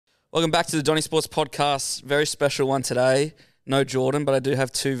Welcome back to the Donny Sports Podcast. Very special one today. No Jordan, but I do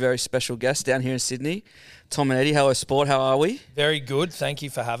have two very special guests down here in Sydney. Tom and Eddie, hello sport, how are we? Very good. Thank you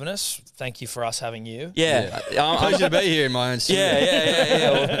for having us. Thank you for us having you. Yeah. Pleasure to be here in my own studio.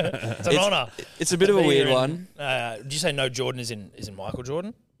 Yeah. Well, It's an honour. it's a bit of a weird one. Did you say no Jordan is in Michael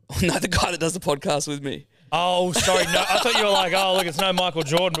Jordan? No, the guy that does the podcast with me. Oh, sorry. No, I thought you were like, oh, look, it's no Michael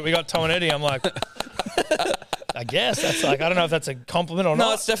Jordan, but we got Tom and Eddie. I'm like, I guess that's like, I don't know if that's a compliment or not.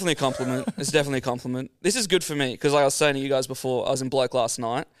 No, it's definitely a compliment. It's definitely a compliment. This is good for me because like I was saying to you guys before, I was in Bloke last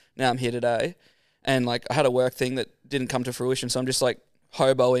night. Now I'm here today. And like I had a work thing that didn't come to fruition. So I'm just like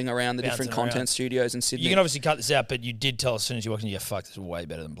hoboing around the different Bouncing content around. studios in Sydney. You can obviously cut this out, but you did tell us as soon as you walked in, yeah, fuck, this is way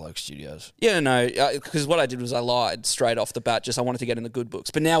better than Bloke Studios. Yeah, no, because what I did was I lied straight off the bat. Just I wanted to get in the good books.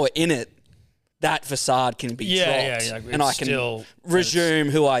 But now we're in it. That facade can be dropped. Yeah. And I can resume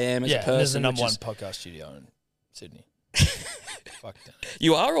who I am as a person. There's the number which one is- podcast studio in Sydney. Fuck that.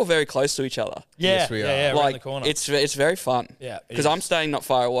 You are all very close to each other. Yeah, Yes, we are. yeah, right in Like the corner. it's very fun. Yeah, it Because is. I'm staying not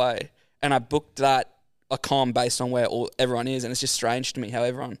far away, and I booked that a com based on where everyone is, and it's just strange to me how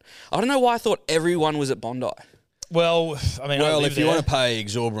everyone. I don't know why I thought everyone was at Bondi. Well, I mean, I Well, live if you there. want to pay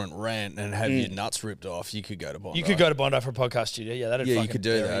exorbitant rent and have your nuts ripped off, you could go to Bondi. You could go to Bondi for a podcast studio. Yeah, that'd Yeah, fucking you could do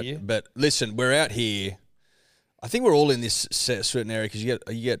bury that. you. But listen, we're out here. I think we're all in this certain area because you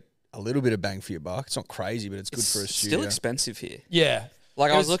get a little bit of bang for your buck. It's not crazy, but it's good for a studio. Still expensive here. Yeah.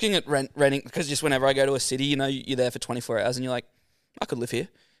 Like I was looking at renting because just whenever I go to a city, you know, you're there for 24 hours, and you're like, I could live here.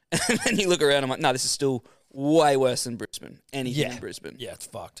 And then you look around, I'm like, no, this is still way worse than Brisbane. Anything in Brisbane. Yeah, it's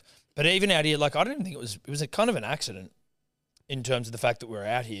fucked. But even out here, like, I don't even think it was a kind of an accident in terms of the fact that we're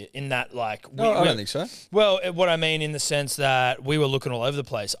out here. In that, like, No, I don't think so. Well, what I mean in the sense that we were looking all over the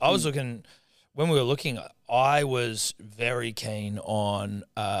place. I was looking when we were looking. I was very keen on.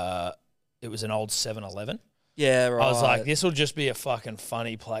 It was an old 7-Eleven. Yeah, right. I was like, this will just be a fucking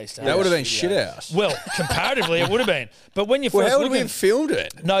funny place to have That would a have been studio. shit house. Well, comparatively, it would have been. But when you Well, first how would look we at have filmed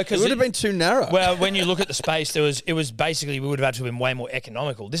it? No, it 'cause would have been too narrow. well, when you look at the space, it was basically we would have had to have been way more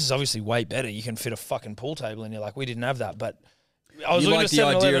economical. This is obviously way better. You can fit a fucking pool table in here. Like we didn't have that, but I was you looking like at the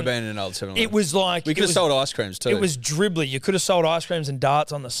idea 7-Eleven. of being an old 7-Eleven. It was like we could have sold ice creams too. It was dribbly. You could have sold ice creams and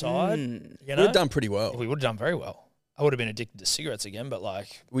darts on the side. You know, We'd have done pretty well. we would have done very well. I would have been addicted to cigarettes again, but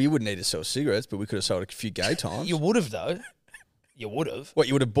like Well, you wouldn't need to sell cigarettes, but we could have sold a few gay times. you would have though. You would have. What,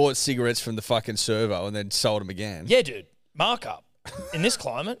 you would have bought cigarettes from the fucking servo and then sold them again? Yeah, dude. Markup in this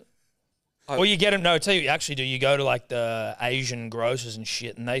climate. Or you get them. No, I tell you, what you actually do. You go to like the Asian grocers and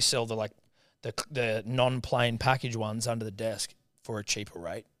shit, and they sell the non-plain package ones under the desk for a cheaper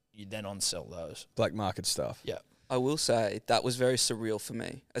rate. You then on-sell those. Black market stuff. Yeah. I will say that was very surreal for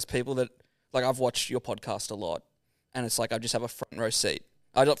me as people that like I've watched your podcast a lot, and it's like I just have a front row seat.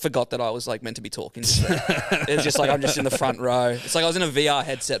 I forgot that I was like meant to be talking. It's just like I'm just in the front row. It's like I was in a VR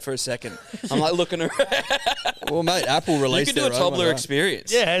headset for a second. I'm like looking around. Well, mate, Apple You released could do a their own toddler one,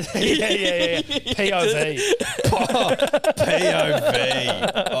 experience. Yeah. POV.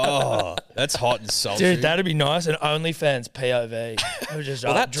 POV. Oh, that's hot and salty. Dude, that'd be nice. And OnlyFans POV. It would just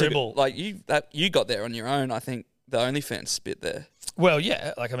Well, that dribble. like you got there on your own. I think the OnlyFans bit there. Well,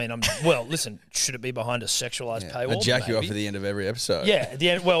 yeah. Like, I mean, listen, should it be behind a sexualized Yeah. paywall? I jack you off Maybe. at the end of every episode. Yeah, at the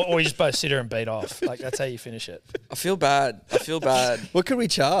end. Well, or you just both sit there and beat off. Like, that's how you finish it. I feel bad. What could we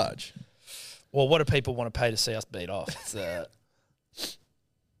charge? Well, what do people want to pay to see us beat off? It's,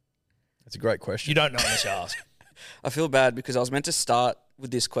 That's a great question. you don't know unless you ask. I feel bad because I was meant to start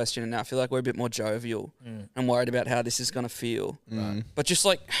with this question, and now I feel like we're a bit more jovial and worried about how this is going to feel. But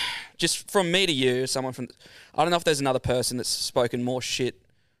just from me to you, someone from, I don't know if there's another person that's spoken more shit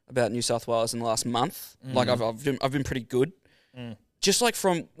about New South Wales in the last month. Like I've been pretty good. Just like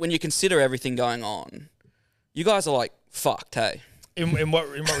from when you consider everything going on, you guys are like fucked, hey. In what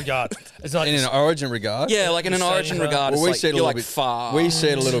regard? It's not in an origin regard? Yeah, like in an Same origin here. regard, Well, it's like, you're like fucked. We see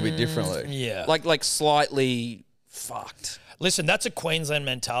it a little bit differently. Yeah. like slightly fucked. Listen, that's a Queensland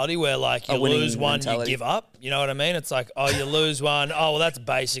mentality where, like, A you winning lose one, mentality. you give up. You know what I mean? It's like, oh, you lose one. Oh, well, that's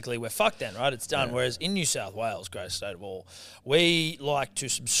basically, we're fucked then, right? It's done. Whereas in New South Wales, great state of all, we like to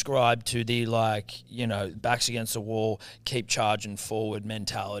subscribe to the, like, you know, backs against the wall, keep charging forward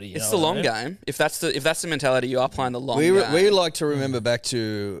mentality. You It's know the what I long mean? game. If that's the mentality, you are playing the long We game. like to remember back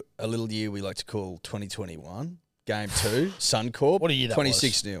to a little year we like to call 2021, Game 2, Suncorp. What a year that was.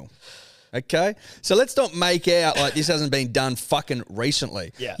 26-0. Okay? So let's not make out like this hasn't been done fucking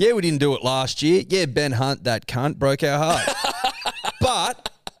recently. Yeah. Yeah, we didn't do it last year. Yeah, Ben Hunt, that cunt, broke our heart. But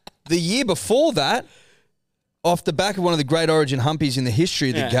the year before that, off the back of one of the great origin humpies in the history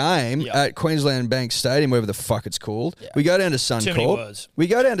of the game Yeah. at Queensland Bank Stadium, whatever the fuck it's called, we go down to Too many Suncorp. words. We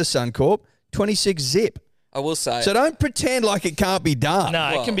go down to Suncorp, 26 zip. I will say. So don't pretend like it can't be done.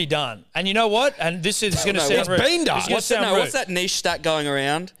 No, it can be done. And you know what? And this is going to sound it's rude. been done. It's gonna What's sound rude. what's that niche stat going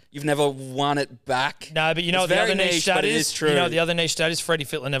around? You've never won it back. No, but you know It's what the very other niche niche, stat but it is? is true. You know what the other niche stat is? Freddie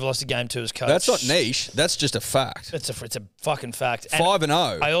Fittler never lost a game to his coach. That's not niche. That's just a fact. It's a fucking fact. And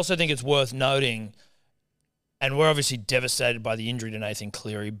 5-0. I also think it's worth noting, and we're obviously devastated by the injury to Nathan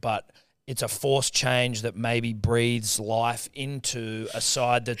Cleary, but it's a forced change that maybe breathes life into a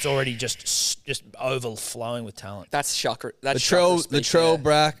side that's already just overflowing with talent. That's shocker. That's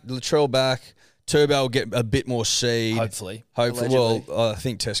Latrell back. Turbo will get a bit more seed. Hopefully. Well, I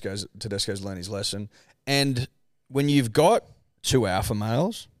think Tedesco's learned his lesson. And when you've got two alpha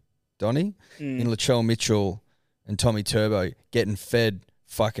males, Donnie, in Latrell Mitchell and Tommy Turbo getting fed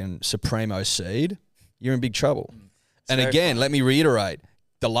fucking Supremo seed, you're in big trouble. And again, let me reiterate,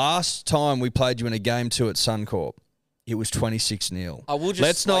 the last time we played you in a game 2 at Suncorp, it was 26-0. I will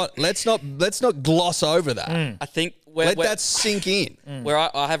just let's not gloss over that. I think Let that sink in. where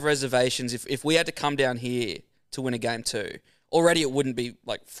I have reservations. If we had to come down here to win a game 2, already it wouldn't be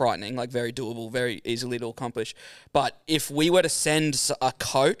like frightening, like very doable, very easily to accomplish. But if we were to send a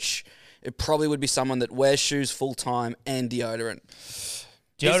coach, it probably would be someone that wears shoes full time and deodorant. Is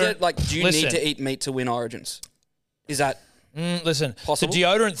it like, do you need to eat meat to win Origins? Is that Listen, possible? The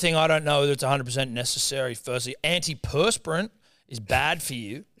deodorant thing, I don't know whether it's 100% necessary. Firstly, antiperspirant is bad for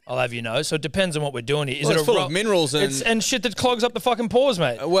you. I'll have you know. So it depends on what we're doing here. Is Well, it it's full of minerals and shit that clogs up the fucking pores,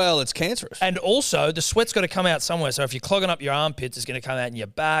 mate? Well, it's cancerous. And also, the sweat's got to come out somewhere. So if you're clogging up your armpits, it's going to come out in your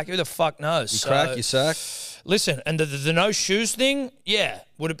back. Who the fuck knows? You crack your sack. Listen, and the no shoes thing, yeah.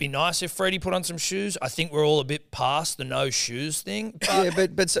 Would it be nice if Freddie put on some shoes? I think we're all a bit past the no shoes thing.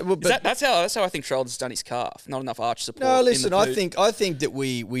 But That's how I think Schroeder's done his calf. Not enough arch support. no. in Listen, the boot. I think that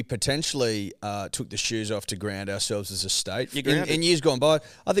we potentially took the shoes off to ground ourselves as a state in years gone by.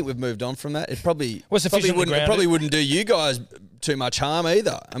 I think we've moved on from that. It probably wouldn't do you guys too much harm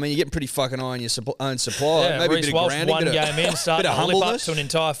either. I mean, you're getting pretty fucking high on your own supply. yeah, Maybe Reece a bit of Walsh grounding, one bit game in, starting of to lip up humbleness. to an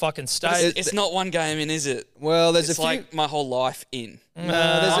entire fucking state. It's not one game in, is it? Well, there's It's a few. like my whole life in.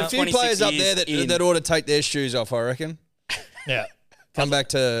 There's a few 26 players up years there in. that ought to take their shoes off. I reckon. Yeah. Come back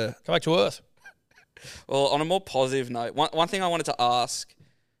to earth. Well, on a more positive note, one thing I wanted to ask,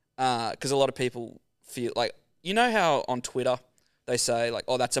 because a lot of people feel like, you know how on Twitter they say like,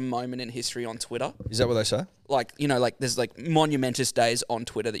 oh, that's a moment in history on Twitter. Is that what they say? Like, you know, like there's like monumentous days on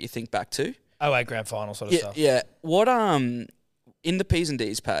Twitter that you think back to. Oh, grand final sort of stuff. Yeah. What in the P's and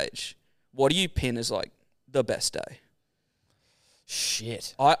D's page, what do you pin as like the best day?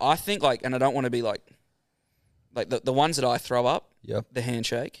 Shit. I think like, and I don't want to be like the ones that I throw up. Yep. The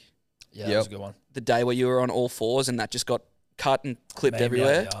handshake. Yeah, that was a good one. The day where you were on all fours and that just got cut and clipped Maybe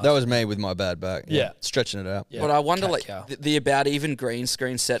everywhere. That was me with my bad back. Yeah. Stretching it out. Yeah. But I wonder, Cat like, cow. the about even green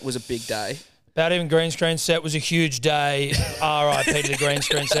screen set was a big day. About even green screen set was a huge day. R.I.P. to the green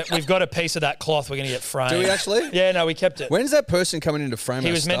screen set. We've got a piece of that cloth we're going to get framed. Do we actually? Yeah, no, we kept it. When's that person coming in to frame He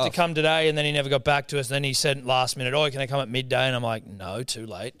our was meant to stuff? come today, and then he never got back to us. Then he said last minute, "Oh, can I come at midday?" And I'm like, "No, too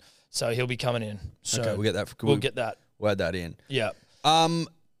late." So he'll be coming in. So Okay, we'll get that. We'll get that. We'll add that in. Yeah. There-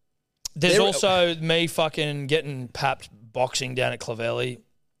 There's also me fucking getting papped boxing down at Clavelli.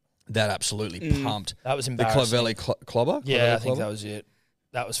 That absolutely pumped. That was The embarrassing. Clavelli clobber? Yeah, Clavelli I think clobber? that was it.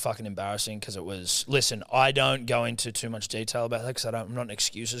 That was fucking embarrassing because it was. Listen, I don't go into too much detail about that because I'm not an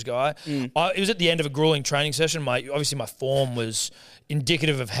excuses guy. It was at the end of a grueling training session. Obviously my form was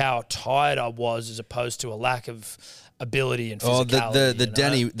indicative of how tired I was, as opposed to a lack of ability and physicality.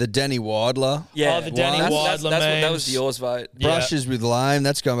 The Danny Widler. Yeah, Oh, the Danny That's Widler that was memes. yours vote. Yeah. Brushes with lame.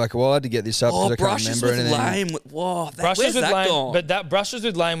 That's going back a while to get this up because I can't brushes remember with anything. lame. Whoa, Brushes where's with that Lame, gone? but that Brushes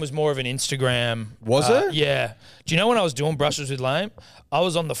with Lame was more of an Instagram. Was it? Yeah. Do you know when I was doing Brushes with Lame? I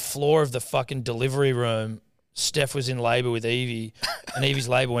was on the floor of the fucking delivery room. Steph was in labour with Evie, and Evie's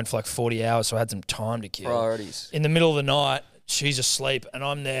labour went for like 40 hours, so I had some time to kill. Priorities. In the middle of the night, she's asleep, and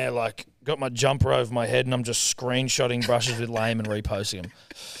I'm there like got my jumper over my head, and I'm just screenshotting Brushes with Lame and reposting them.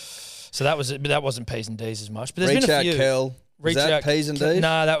 So that was it. But that wasn't P's and D's as much. But there's Reach been a out, few. Kel. Is that P's and D's?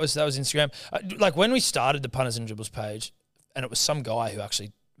 No, that was Instagram. Like when we started the Punters and Dribbles page, and it was some guy who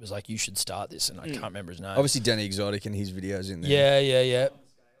actually was like, "You should start this," and I can't remember his name. Obviously, Danny Exotic and his videos in there. Yeah.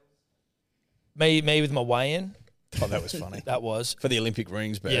 Me with my weigh-in. Oh, that was funny. That was. For the Olympic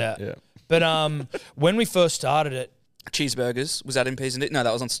rings, but Yeah. But when we first started it, Cheeseburgers. Was that in P's and D's? No,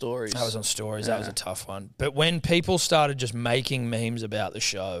 that was on stories. that was on stories. That was a tough one. But when people started just making memes about the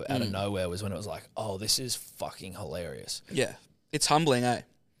show out of nowhere was when it was like, oh, this is fucking hilarious. Yeah. It's humbling, eh?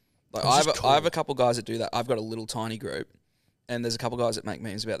 Like It's just I have a couple guys that do that. I've got a little tiny group, and there's a couple guys that make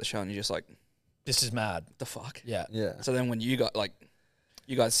memes about the show, and you're just like, This is mad. the fuck? Yeah. Yeah. So then when you got like,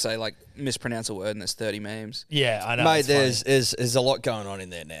 you guys say like mispronounce a word and there's 30 memes. Yeah, I know. Mate, it's funny. there's a lot going on in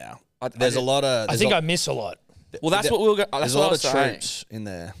there now. I There's a lot of. I think I miss a lot. Well, that's what we were. That's There's a what I lot was of saying. troops in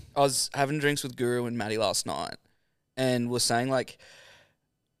there. I was having drinks with Guru and Maddie last night, and we're saying like,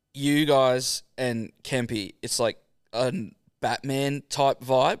 you guys and Kempy, it's like a Batman type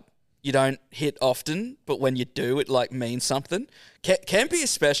vibe. You don't hit often, but when you do, it like means something. Kempy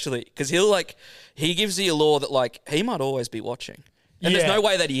especially, because he gives the allure that like he might always be watching, and there's no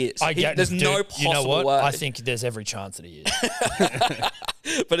way that he is. There's no possible you know what? way. I think there's every chance that he is.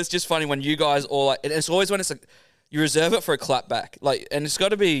 But it's just funny when you guys all like, and it's always when it's like you reserve it for a clap back, like, and it's got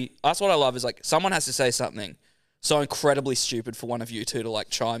to be. That's what I love is like someone has to say something so incredibly stupid for one of you two to like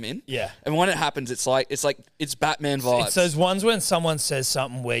chime in. Yeah. And when it happens, it's Batman vibes. It's those ones when someone says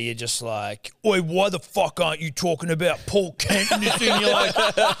something where you're just like, oi, why the fuck aren't you talking about Paul Kent and this thing? You're like,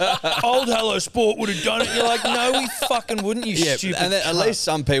 old Hello Sport would have done it. You're like, no, we fucking wouldn't, you stupid and then at cunt. least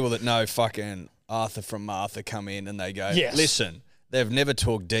some people that know fucking Arthur from Martha come in and they go, Yes. listen, they've never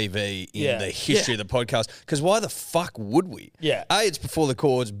talked DV in Yeah. the history of the podcast. Because why the fuck would we? Yeah. A, it's before the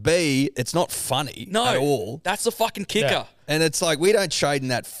chords. B, it's not funny at all. That's the fucking kicker. Yeah. And it's like, we don't trade in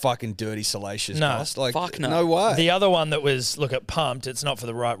that fucking dirty, salacious No. cost. Like, Fuck no. no way. The other one that was, look at Pumped, it's not for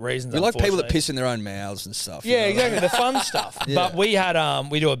the right reasons. we like people that unfortunately. piss in their own mouths and stuff. you Yeah, know? exactly. The fun stuff. But we had,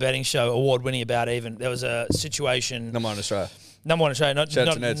 we do a betting show, award winning about even. There was a situation. Number one in Australia. Number one Australia. Shout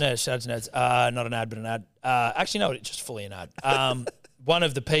out to Neds. No, shout out to Neds. Not an ad, but an ad. Actually, no, it's just fully an ad. One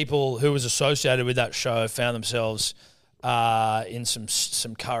of the people who was associated with that show found themselves in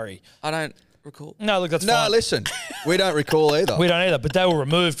some curry. I don't recall. No, look, that's No, fine. listen, we don't recall either. We don't either, but they were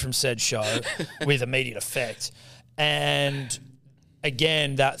removed from said show with immediate effect. And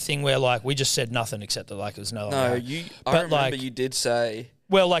again, that thing where like we just said nothing except that like it was no. No, like, I but, remember like- you did say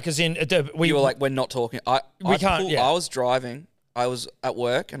well, like as in we you were like, we're not talking. I can't, yeah. I was driving. I was at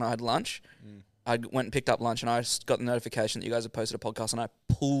work and I had lunch. I went and picked up lunch and I got the notification that you guys had posted a podcast and I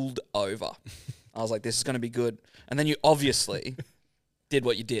pulled over. I was like, this is going to be good. And then you obviously did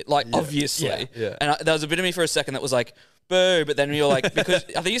what you did. Like, obviously. Yeah. And there was a bit of me for a second that was like, boo. But then you're like, because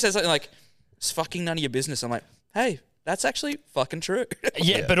I think you said something like, it's fucking none of your business. I'm like, hey, that's actually fucking true.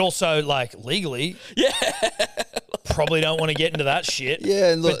 yeah, but also like legally, probably don't want to get into that shit.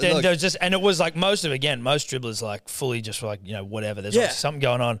 Yeah, and look, but then look- there's just, and it was like most dribblers like fully just like, you know, whatever. There's Yeah. like something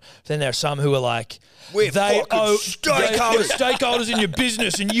going on. Then there are some who are like, We're fucking stakeholders. stakeholders in your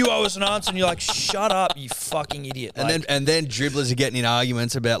business and you owe us an answer. And you're like, shut up, you fucking idiot. Like, And then dribblers are getting in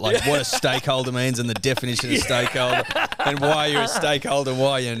arguments about like what a stakeholder means and the definition of stakeholder and why you're a stakeholder and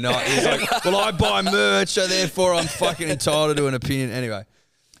why you're not. It's like, well, I buy merch, so therefore I'm fucking entitled to an opinion. Anyway,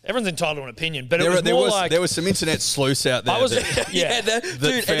 everyone's entitled to an opinion, but it was more like there was some internet sleuths out there. I was, that- yeah.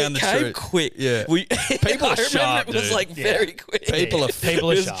 Dude, found and the it came truth. quick. Yeah. People are I remember sharp, it was dude. like very quick. People are People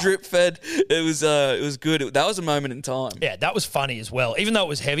are It was sharp. drip fed. It was good. That was a moment in time. Yeah, that was funny as well. Even though it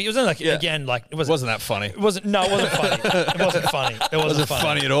was heavy, it wasn't like again like it wasn't. wasn't that funny. It wasn't. No, it wasn't funny. It wasn't funny. It wasn't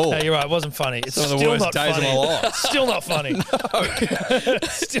funny at all. No, you're right. It wasn't funny. It's Some of the still worst not days of funny. my life. Still not funny.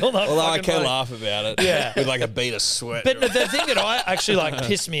 Still not. Although I fucking can funny. laugh about it. Yeah. With like a bead of sweat. But the thing that I actually like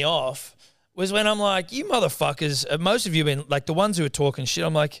pissed me off was when I'm like, you motherfuckers, most of you have been like the ones who are talking shit.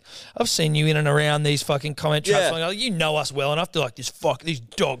 I'm like, I've seen you in and around these fucking comment chats. Yeah. Like, you know us well enough to like these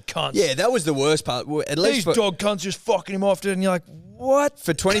dog cunts. Yeah, that was the worst part. Well, at These least dog cunts just fucking him off, dude. And you're like, what?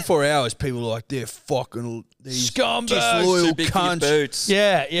 for 24 hours, people are like, they're fucking these Scumbags. disloyal Too big for your cunts. boots.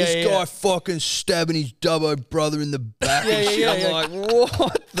 Yeah, yeah, This yeah. guy fucking stabbing his dubbo brother in the back Yeah, and yeah, shit. yeah, I'm yeah. like,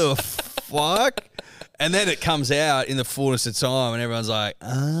 what the fuck? And then it comes out in the fullness of time, and everyone's like,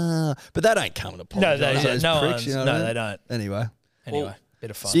 but they don't come to No, apologise. they, those no, pricks, one's- you know no, what I mean? they don't. Anyway, Anyway,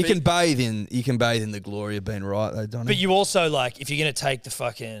 bit of fun. so you can bathe in the glory of being right, though, Donnie. But you also like if you're gonna take the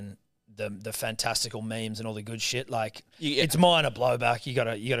fucking the fantastical memes and all the good shit, like Yeah. it's minor blowback. You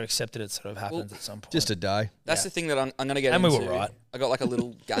gotta accept that it sort of happens at some point. just a day. That's the thing that I'm going to get And we into. were right. I got like a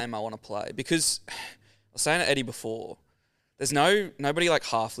little game I want to play because I was saying to Eddie before, there's nobody like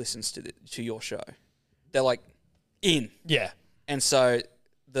half listens to your show. They're like in. yeah. And so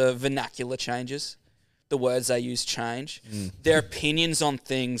the vernacular changes, the words they use change, their opinions on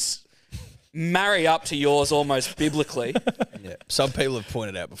things marry up to yours almost biblically. Yeah. Some people have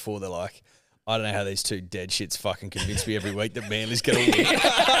pointed out before, they're like, I don't know how these two dead shits fucking convince me every week that Manly's going to win.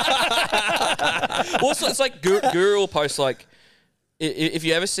 Also, it's like Guru will post like, if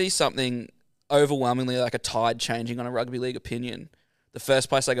you ever see something overwhelmingly like a tide changing on a rugby league opinion, the first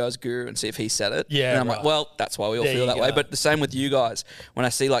place I go is Guru and see if he said it. Yeah, and I'm right. like, well, that's why we all There feel you that way. go. But the same with you guys. When I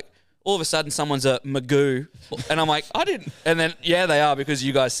see like all of a sudden someone's a Magoo, and I'm like, I didn't. And then yeah, they are because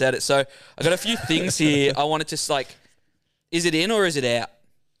you guys said it. So I got a few things here. I wanted to just like, is it in or is it out?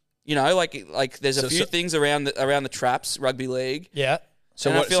 You know, like there's a few things around the traps, rugby league. Yeah.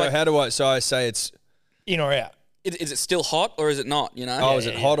 So I say it's In or out? Is it still hot or is it not? You know? Oh, is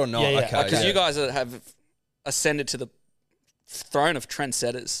it hot or not? Yeah, yeah. Okay. Because you guys have ascended to the throne of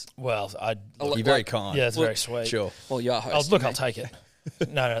trendsetters. Well, You're very kind. yeah, it's very sweet. Sure. Well, you're hosting. Look, I'll take it.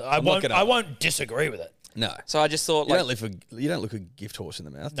 No, I won't. I won't disagree with it. No. So I just thought, You like, don't look a gift horse in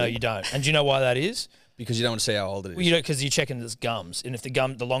the mouth. No, you don't. And do you know why that is? Because you don't want to see how old it is. Well, you don't, because you're checking its gums, and if the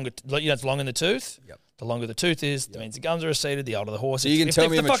longer, it's long in the tooth. Yep. The longer the tooth is, that means the gums are receded. The older the horse. So you can tell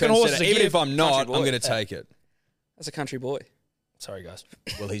me I'm a trendsetter. Even if I'm not, I'm boy. going to take it. as a country boy. Sorry, guys.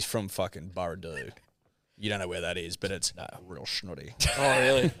 Well, he's from fucking Burradoo. You don't know where that is, but it's real snotty. Oh,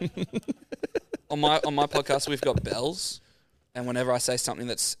 really? on my podcast, we've got bells, and whenever I say something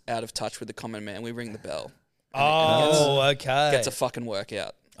that's out of touch with the common man, we ring the bell. Okay. Gets a fucking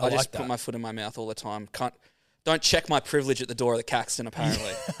workout. I like just that. put my foot in my mouth all the time. Don't check my privilege at the door of the Caxton,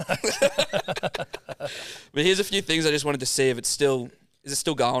 apparently. But here's a few things I just wanted to see if is it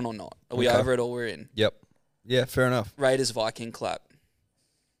still going or not? Are we over it or we're in? Yep. Yeah, fair enough. Raiders Viking clap.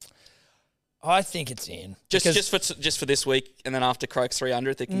 I think it's in. Just for this week, and then after Croak's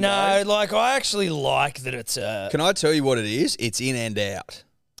 300th, it can go. I actually like that it's Can I tell you what it is? It's in and out.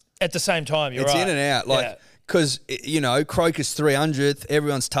 at the same time. You're It's right. in and out. Because, Croker's 300th,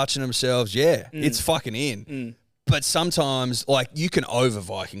 everyone's touching themselves. Yeah, it's fucking in. But sometimes, you can over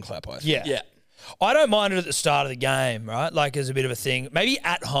Viking clap, I think. Yeah. Yeah. I don't mind it at the start of the game, right? Like as a bit of a thing. Maybe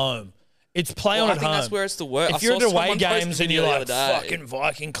at home. It's play on I at think home. that's where it's the worst. If you're at away someone post a games and video you're the like, other day. fucking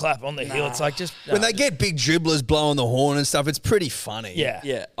Viking clap on the hill, it's like just... When they get big dribblers blowing the horn and stuff, it's pretty funny. Yeah.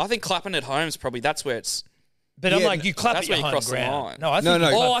 Yeah, I think clapping at home is probably that's where it's. But I'm Yeah, like, you clap that's at your where you home cross the ground. line. No, I think No, you no.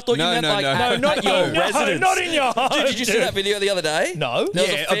 clap- Oh, I thought No, you meant no, like no. at not your home. residence. No, not in your home. Dude, did you see that video the other day? No. There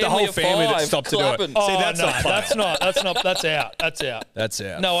was a Yeah, family the whole of family that five stopped to do it. clapping. Oh, See, that's no, not playing. that's out. That's out. That's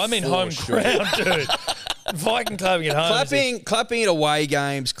out. No, I mean For home sure. ground, dude. Viking clapping at home. Clapping at away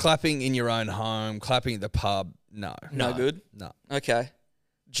games, clapping in your own home, clapping at the pub. No. No good. No. Okay.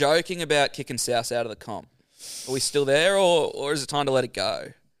 Joking about kicking South out of the comp. Are we still there, or is it time to let it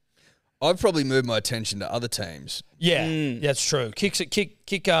go? I've probably moved my attention to other teams. Yeah, that's true. Kick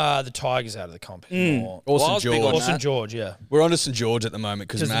the Tigers out of the comp more. Or Well, I St was big on George. Or that. St George, yeah. We're on to St George at the moment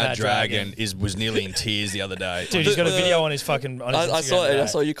because Because the Mad Mad Dragon Dragon. was nearly in tears the other day. Dude, he's got a video on his fucking on his I saw Instagram it. I today.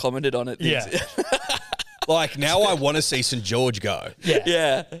 saw you commented on it. Yeah. Now I want to see St George go. Yeah.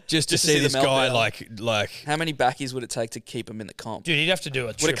 Yeah. Just to Just see the this guy meltdown. like How many backies would it take to keep him in the comp? Dude, he'd have to do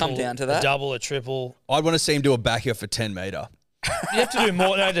a triple. Would it come down to that? A double, a triple. I'd want to see him do a back off a 10 metre. You'd have to do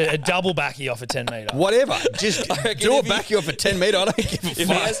more. No, a double backy off a 10 metre. Whatever. Just reckon do a if he- back off a 10 metre. I don't give a If he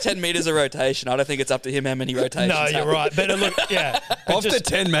fuck. has 10 metres of rotation, I don't think it's up to him how many rotations. No, you're happen. right. But look, yeah. But Off the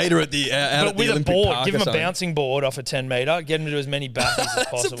 10 metre at the out but at the with a Olympic board, Park give or him a something. bouncing board off a 10 metre, get him to do as many backies as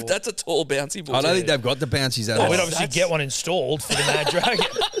possible. That's a tall bouncy ball. I don't think they've got the bouncies out Well, of we'd it. obviously get one installed for the Mad Dragon.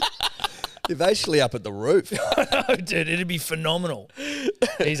 They're basically up at the roof. No, dude, it'd be phenomenal.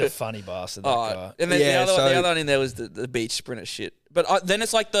 He's a funny bastard, that guy. And then Yeah, the so- other one in there was the beach sprinter shit. But then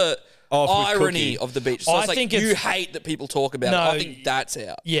it's like the Oh, with irony Cookie. of the beach. So I it's like think you it's- hate that people talk about No, it. I think that's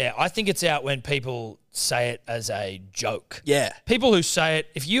out. Yeah, I think it's out when people say it as a joke. Yeah. People who say it,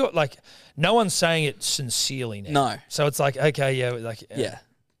 if you like, no one's saying it sincerely now. No. So it's like, okay, yeah, like, Yeah.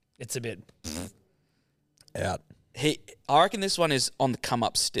 it's a bit. Out. I reckon this one is on the come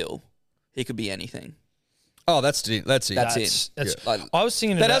up still. He could be anything. Oh, that's it. That's it. That's That's, it. Like, I was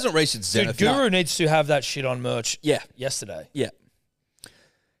thinking That about, hasn't reached its Dude, zenith. Guru No. needs to have that shit on merch. Yeah. Yesterday. Yeah.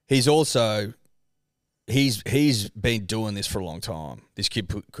 He's also he's been doing this for a long time. This kid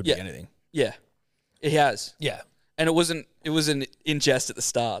could Yeah. be anything. Yeah. He has. Yeah. And it wasn't in jest at the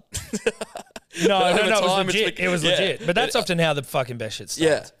start. No, Over it was time, it's legit. like- It was yeah. legit. But that's often how the fucking best shit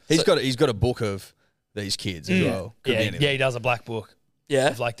starts. Yeah. He's got a book of these kids as well. Could be Yeah, anything. yeah, he does a black book. Yeah.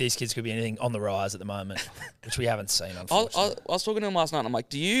 Of like these kids could be anything on the rise at the moment, which we haven't seen, I unfortunately. was talking to him last night and I'm like,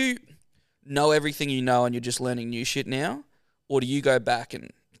 do you know everything you know and you're just learning new shit now? Or do you go back and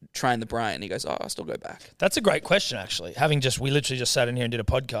train the brain? And he goes, I still go back. That's a great question, actually. We literally just sat in here and did a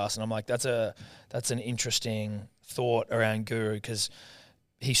podcast, and I'm like, that's an interesting thought around Guru, because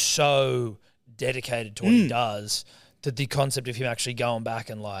he's so dedicated to what he does that the concept of him actually going back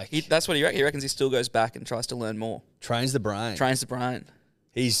and like, That's what he reckons. He reckons he still goes back and tries to learn more. Trains the brain. Trains the brain.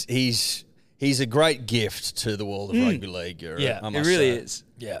 He's a great gift to the world of rugby league. Guru, Yeah, I It must really say. is.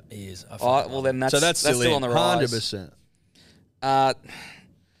 yeah, he is. I Oh, fucking well, love then him. that's, So that's still on the rise. 100%.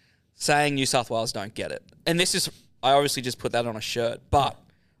 Saying New South Wales don't get it. And this is, I obviously just put that on a shirt, but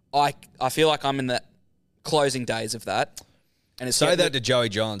I feel like I'm in the closing days of that. And it's Say getting that to Joey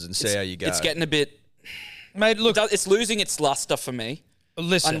Johns and see how you go. It's getting a bit, Mate, look, it's losing its luster for me.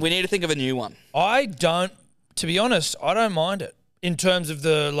 Listen, And we need to think of a new one. to be honest, I don't mind it in terms of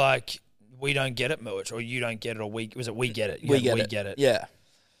the we don't get it merch, or you don't get it, or we get it. We get it. Yeah.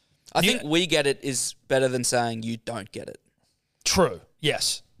 I You- think we get it is better than saying you don't get it. True.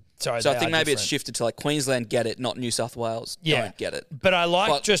 Yes. Sorry. So I they think are maybe it's different. shifted to Queensland get it, not New South Wales don't get it. But I like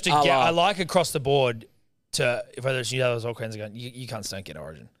But just to a get. la- I like across the board to whether it's New South Wales or Queensland, you can't don't get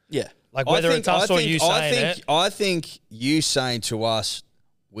Origin. Yeah. Like whether it's us or you saying it, I think you saying to us,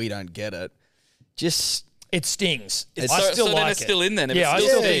 we don't get it, just it stings. It's I still then like it's it. still in then. If Yeah, I it's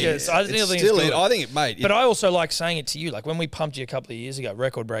still still think it's. I still think still it's in. good. I think, mate. But I also like saying it to you. Like when we pumped you a couple of years ago,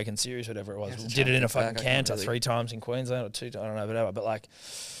 record-breaking series, whatever it was, we did it in a fucking canter 3 times in Queensland or 2. I don't know, whatever. But like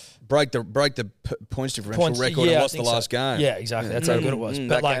break the points differential record and I lost the think so. last game. Yeah, exactly. That's how good it was. But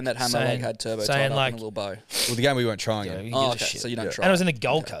that like game that Hammer saying, had turbo saying tied up like, in a little bow. Well, the game we weren't trying it. who Oh, gives a okay. shit? So you don't try. And it was in the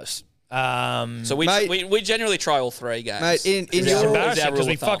Gold Coast. So Mate- we generally try all 3 games. Mate, in It's your- embarrassing our because rule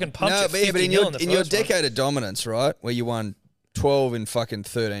we of thumb. fucking pumped No, you but yeah, 50 but in nil your in the in your first one. decade of dominance, right, where you won 12 in fucking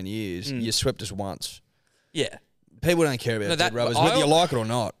 13 years, you swept us once. Yeah. People don't care about No, dead that- rubbers, I- whether you like it or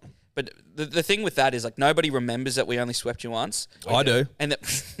not. But the thing with that is nobody remembers that we only swept you once. I do. And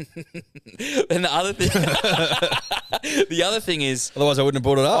and the other thing the other thing is Otherwise, I wouldn't have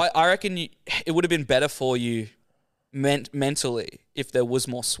brought it up. I reckon it would have been better for you mentally if there was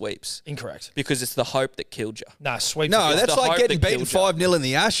more sweeps, Incorrect. because it's the hope that killed you. No, sweep. No, It's that's the like hope getting that beaten killed you. 5-0 in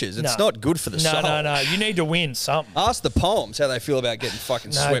the Ashes. It's No. not good for the soul. No. You need to win something. Ask the Palms how they feel about getting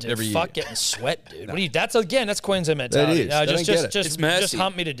fucking No, swept dude, every fuck year. getting swept, dude. What are you? That's Queensland mentality. is. No, They don't get it. just It's mercy. just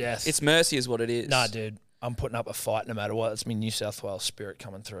hunt me to death. It's mercy is what it is. Nah, dude. I'm putting up a fight no matter what. That's me New South Wales spirit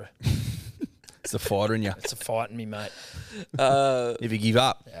coming through. It's the fighter in you. It's a fight in me, mate. If you give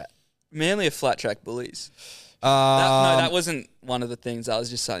up. Manly are flat track bullies. Um, That wasn't one of the things I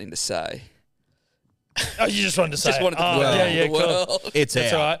was just starting to say. Oh, you just wanted to say. Just wanted to oh, put it out yeah, in yeah, the cool. world. it's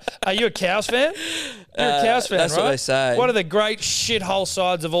That's out. all right. Are you a Cows fan? You're a Cows fan, that's right? what they say. One of the great shithole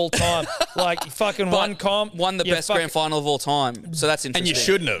sides of all time. Like fucking But one comp, won the you best grand final of all time. So that's interesting. And you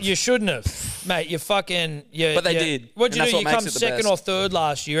shouldn't have. You shouldn't have, mate. You fucking. But they did, What'd you and do? that's You what come makes it the second best. or third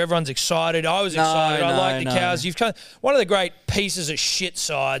last year. Everyone's excited. I was No, excited. I no, like the no. Cows. You've come one of the great pieces of shit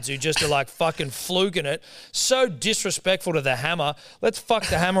sides who just are like fucking fluking it. So disrespectful to the Hammer. Let's fuck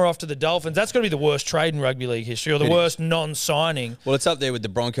the Hammer off to the Dolphins. That's going to be the worst trade in rugby league history, or the worst non-signing. Well, it's up there with the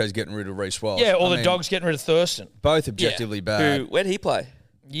Broncos getting rid of Reece Walsh. Yeah, or I the mean, Dogs getting rid of Thurston. Both objectively bad. Where did he play?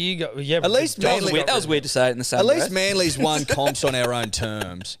 You go, yeah. At least That was, Manly- weird. That was weird to say it in the same At least breath. Manly's won comps on our own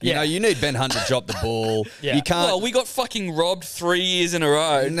terms. You Yeah. know, you need Ben Hunt to drop the ball. Yeah. You can't. Well, we got fucking robbed 3 years in a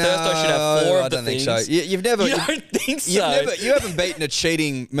row. no, Thursday should have 4 of I the don't things. think so. You've never. You don't think so? You haven't beaten a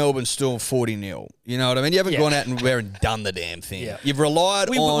cheating Melbourne Storm 40-0. You know what I mean? You haven't Yeah. gone out and done the damn thing. Yeah. You've relied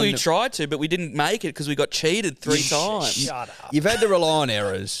we on. tried to, but we didn't make it because we got cheated 3 times. Shut up. You've had to rely on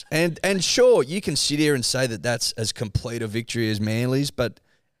errors, and sure, you can sit here and say that that's as complete a victory as Manly's, but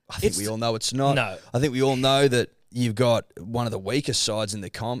I think we all know it's not. No. I think we all know that you've got one of the weakest sides in the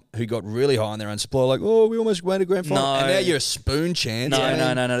comp who got really high on their own supply, like, oh, we almost went a grand final, No. and now you're a spoon chance. I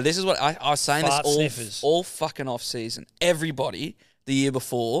mean, No. This is what I was saying. Fart This sniffers. all fucking off season. Everybody the year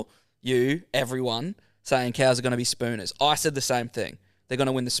before, everyone saying Cows are going to be spooners. I said the same thing. They're going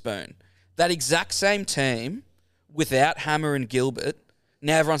to win the spoon. That exact same team without Hammer and Gilbert.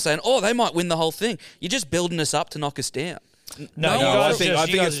 Now everyone's saying, oh, they might win the whole thing. You're just building us up to knock us down. No, you No, guys I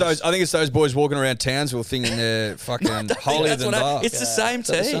think just- it's those boys walking around Townsville thinking they're fucking holier That's than what thou. It's the same Is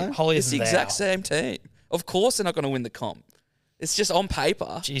that the team. same? Holier It's the than exact thou. same team. Of course they're not going to win the comp. It's just on paper.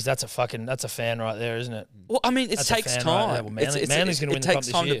 Jeez, that's a fan right there, isn't it? Well, I mean, it That's a takes fan time. Right there. Well, Manly's going to win it the comp takes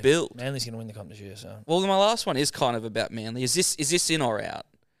this time year. to build. Manly's going to win the comp this year. So Well, my last one is kind of about Manly. Is this in or out?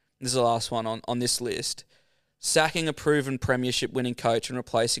 This is the last one on this list. Sacking a proven premiership winning coach and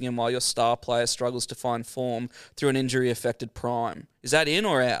replacing him while your star player struggles to find form through an injury affected prime. Is that in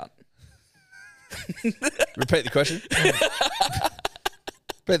or out? Repeat the question.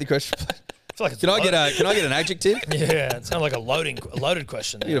 Repeat the question. I feel like it's Can I get an adjective? Yeah, it sounded like a loaded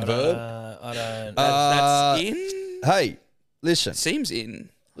question. There. Need a verb? I don't. That's in? Hey, listen. Seems in.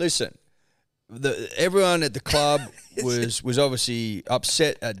 Listen, everyone at the club was obviously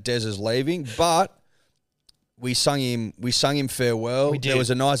upset at Dez's leaving, but we sung him farewell. We did. There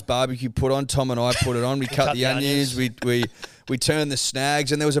was a nice barbecue put on. Tom and I put it on. We cut the onions. We turned the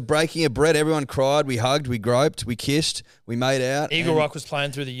snags, and there was a breaking of bread. Everyone cried. We hugged. We groped. We kissed. We made out. Eagle and, Rock was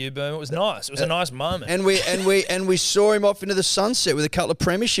playing through the U-boom. It was nice. It was a nice moment. And we saw him off into the sunset with a couple of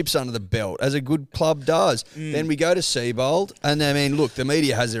premierships under the belt, as a good club does. Then we go to Seabold, and I mean, look, the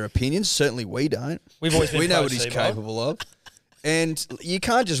media has their opinions. Certainly, we don't. We've always been we know pro what he's Seabold. capable of. And you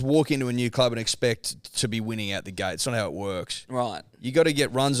can't just walk into a new club and expect to be winning out the gate. It's not how it works. Right. You got to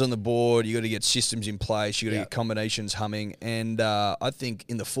get runs on the board. You got to get systems in place. You got to get combinations humming. And I think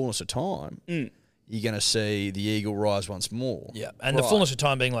in the fullness of time, you're going to see the eagle rise once more. Yeah, and the fullness of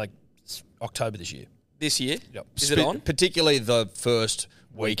time being like October this year. This year? Yep. Is it on? Particularly the first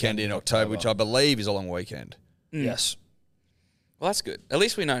weekend in October, which I believe is a long weekend. Yes. Well, that's good. At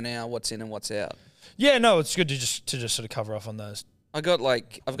least we know now what's in and what's out. Yeah, no, it's good to just sort of cover off on those. I've got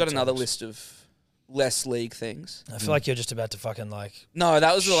another list of less league things. I feel like you're just about to fucking like. No,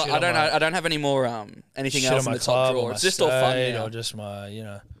 that was. Shit I don't. on my- I don't have any more. Anything shit else on in my the top club drawer. or It's my just all fun state now. or just my,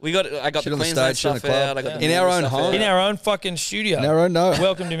 I got Shit the on the Queensland stage, shit on the stuff out. club. I got the In our own stuff home. out. in our own fucking studio. In our own no.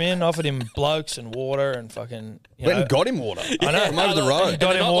 Welcomed him in, offered him blokes and water and fucking. Went and got him water. I know. From over the road.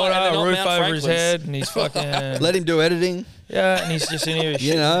 Got they're him not water, like- and a they're roof not over Mount his Franklin's. head, and he's fucking. Let him do editing. Yeah, and he's just in here.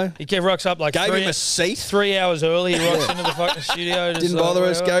 You know. He rocks up like Gave him a seat. 3 hours early. He rocks into the fucking studio. Just Didn't like, bother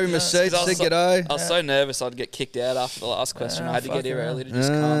us. well, Gave him a seat. I was Said so- g'day. I was so nervous I'd get kicked out after the last question. I had to get here fucking early to just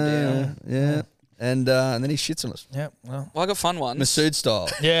calm down. Yeah. And then he shits on us. Yeah, well. Well, I got fun ones. Masood style.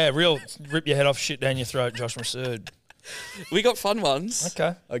 Yeah, real rip your head off, shit down your throat, Josh Masood. We got fun ones.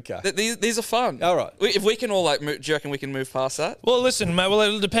 Okay. Okay. These are fun. All right. If we can all do you reckon we can move past that? Well, listen, mate. Well,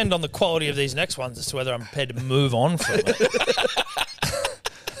 it'll depend on the quality of these next ones as to whether I'm prepared to move on from it.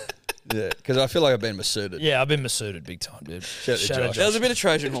 Yeah, because I feel like I've been Masooded. Yeah, I've been Masooded big time, dude. Shout out to Shout out Josh. There was a bit of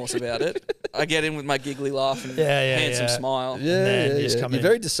Trojan horse about it. I get in with my giggly laugh and handsome smile. Yeah, then you just yeah. come You're in.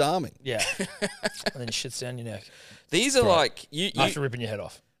 very disarming. Yeah. And then he shits down your neck These are like you. after ripping your head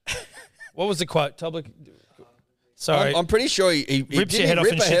off. What was the quote? Toblik? Sorry. I'm pretty sure he rips didn't your head off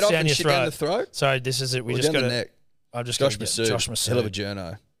rip and a head shits off down and your shit down the throat. throat. Sorry, this is it. We Or just down got the to. neck. I've just Josh got to Masood. Josh Masood. Hell of a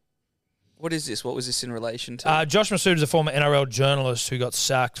journo. What is this? What was this in relation to? Josh Masood is a former NRL journalist who got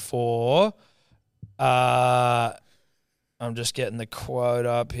sacked for. I'm just getting the quote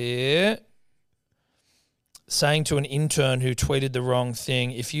up here. Saying to an intern who tweeted the wrong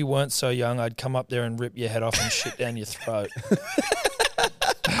thing, "If you weren't so young, I'd come up there and rip your head off and shit down your throat."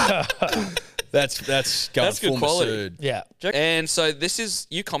 That's going That's good full quality. Masood. Yeah. And so this is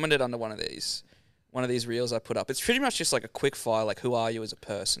you commented under one of these reels I put up. It's pretty much just like a quick fire, like who are you as a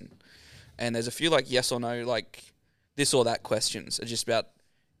person? And there's a few like yes or no, like this or that questions are just about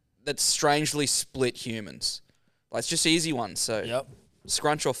that strangely split humans. Like it's just easy ones. So Yep.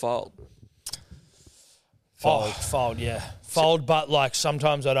 scrunch or fold. Fold, yeah. Fold, but like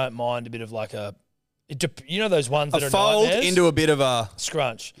sometimes I don't mind a bit of like a. You know those ones that A are fold nightmares? into a bit of a...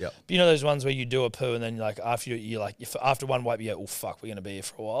 Scrunch. Yep. But you know those ones where you do a poo and then like after you're like after one wipe you go, oh fuck, we're gonna be here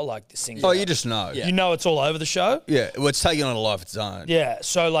for a while. Like this thing. Oh, you just know. Yeah. You know it's all over the show. Yeah, well, it's taking on a life of its own. Yeah.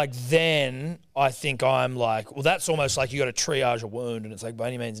 So like then I think I'm like, well, that's almost like you got to triage a wound and it's like by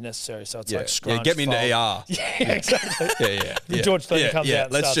any means necessary. So it's Yeah, like scrunch. yeah, get me into fold. ER. Yeah, exactly. Yeah. George Clooney comes out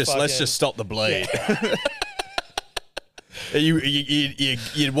and Let's starts just fucking- stop the bleed.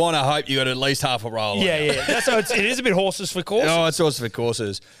 You'd want to hope you got at least half a roll. Yeah. That's how it is a bit horses for course. No, it's also for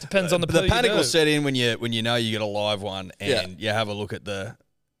courses. Depends on the But poo the you panic do. will set in when you know you get a live one and Yeah. you have a look at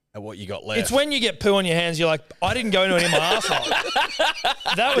what you got left. It's when you get poo on your hands, you're like, I didn't go anywhere in my asshole.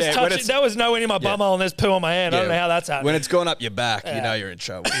 That was Yeah, when touching. it's- That was nowhere in my bumhole, and there's poo on my hand. I don't know how that's happening. when it's gone up your back, you know you're in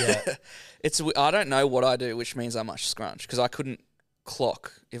trouble. I don't know what I do, which means I must scrunch because I couldn't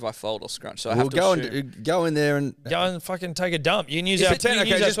clock if I fold or scrunch. So I We'll have to go assume. and go in there and Go and fucking take a dump. You can use pretend. you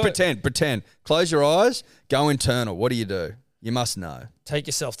can Okay, use just our toilet. pretend. Close your eyes. Go internal. What do? You must know. Take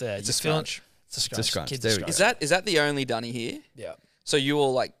yourself there. It's You a feel it? scrunch. It's a scrunch. It's a scrunch. Kids There a we go. scrunch. Is that the only dunny here? Yeah. So you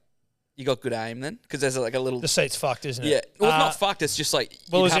all like you got good aim then? Because there's like a little The seat's fucked, isn't it? yeah. Well, it's not fucked. It's just like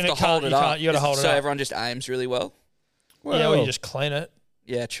well, you as have in to it can't- hold it you up. can't- you gotta hold it so up. everyone just aims really well. Yeah, well, you just clean it.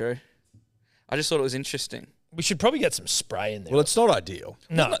 Yeah, true. I just thought it was interesting. We should probably get some spray in there. Well, it's not ideal.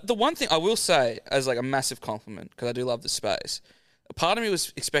 no. The one thing I will say as like a massive compliment because I do love the space. A part of me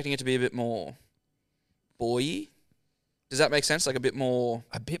was expecting it to be a bit more boy-y. Does that make sense? Like a bit more.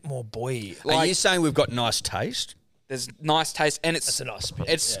 A bit more boy. Are Like- you saying we've got nice taste? There's nice taste and it's That's a nice spin.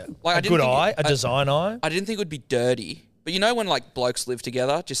 It's yeah. like I a didn't good think eye, it- a design eye. I didn't think it would be dirty, but you know when like blokes live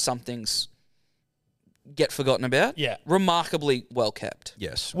together, just some things get forgotten about. Yeah. Remarkably well kept.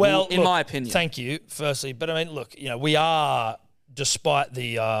 Yes. Well, in look, my opinion. Thank you, firstly. But I mean, look, we are, despite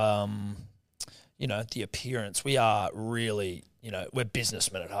the, the appearance, we are really, we're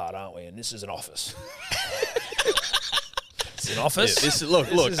businessmen at heart, aren't we? And this is an office. It's an office. Look.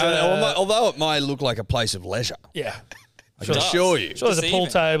 is, Although it might look like a place of leisure, Yeah. I can assure you, Sure, there's a pool Deceiving.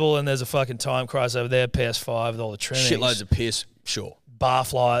 table and there's a fucking time crisis over there, PS5 with all the trimmings. shitloads of piss. Sure.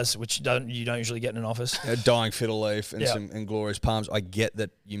 barflies, which you don't usually get in an office. A dying fiddle leaf and Yeah. some Inglorious Palms. I get that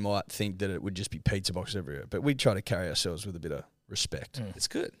you might think that it would just be pizza boxes everywhere, but we try to carry ourselves with a bit of respect. It's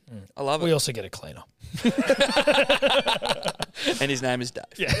good. I love it. We also get a cleaner. And his name is Dave.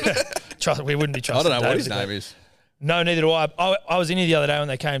 Yeah. Trust, we wouldn't be I trusting don't know what Dave his to name go- is. No, neither do I. I was in here the other day when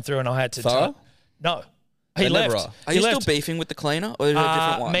they came through and I had to... Thorough? No. He They never left. are. Are He you left. still beefing with the cleaner, or is it a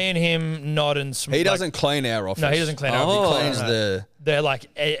different one? Me and him nod and some... He doesn't clean our office. No, he doesn't clean our Oh. office. He cleans the... They're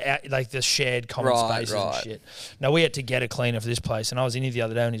like the shared common Right, spaces right. and shit. Now we had to get a cleaner for this place, and I was in here the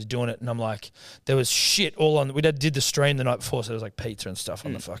other day and he's doing it, and I'm like, there was shit all on. We did the stream the night before, so there was like pizza and stuff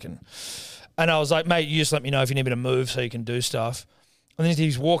on the fucking. And I was like, mate, you just let me know if you need me to move so you can do stuff. And then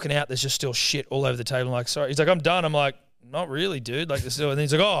he's walking out. There's just still shit all over the table. I'm like, sorry. He's like, I'm done. I'm like, not really, dude. Like this. And then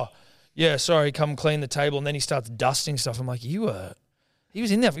he's like, oh, yeah, sorry. Come clean the table. And then he starts dusting stuff. I'm like, He was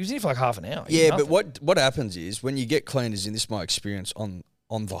in there. He was in there for like half an hour. He did Yeah, but nothing. what happens is when you get cleaners in, this is my experience on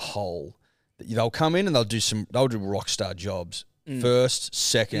the whole, that they'll come in and they'll do rock star jobs first,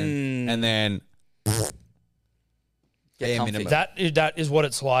 second, and then Get bare comfy. minimum. That is what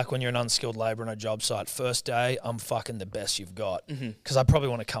it's like when you're an unskilled labourer on a job site. First day, I'm fucking the best you've got because I probably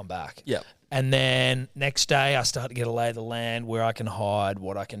want to come back. Yep. And then next day, I start to get a lay of the land, where I can hide,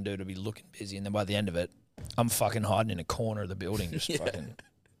 what I can do to be looking busy. And then by the end of it, I'm fucking hiding in a corner of the building, just fucking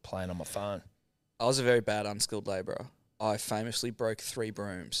playing on my phone. I was a very bad unskilled labourer. I famously broke 3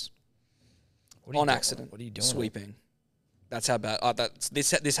 brooms What are you on doing? accident. What are you doing? Sweeping. That's how bad.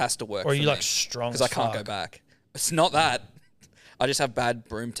 This has to work. Or are for you me, like strong? because I can't go back. It's not that. I just have bad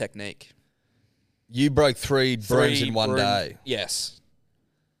broom technique. you broke 3 brooms 3 in one broom- day. Yes.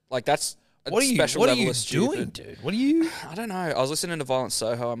 Like that's a What are you? special What are level you of stupid. doing, dude? What are you I don't know. I was listening to Violent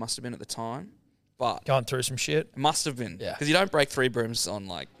Soho. I must have been at the time, but going through some shit? it must have been. Yeah. Because you don't break 3 brooms on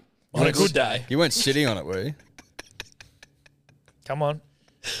like On a good day. You weren't sitting on it, were you? Come on.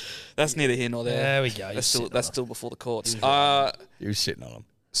 That's neither here nor there. There we go. You're That's still sitting that's on still before the courts. You were sitting on them.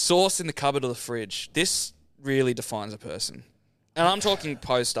 Sauce in the cupboard or the fridge. This really defines a person. And I'm talking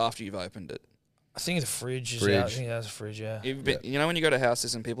post after you've opened it. I think the fridge is Fridge. out. I think that's a fridge, yeah. You've been, You know when you go to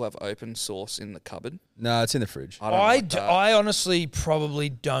houses and people have open sauce in the cupboard? No, it's in the fridge. I don't like that. I honestly probably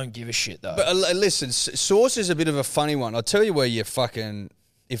don't give a shit, though. But listen, sauce is a bit of a funny one. I'll tell you where you fucking...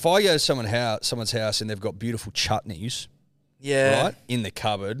 If I go to someone's house and they've got beautiful chutneys, Yeah. right, in the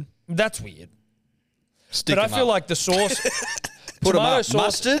cupboard, That's weird. stick But I 'em feel up. like the sauce... Put 'em tomato up.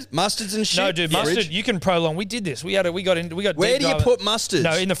 sauce- Mustards and shit. No, dude, Fridge. mustard, you can prolong. We did this. We got Where deep do you dive- put mustards?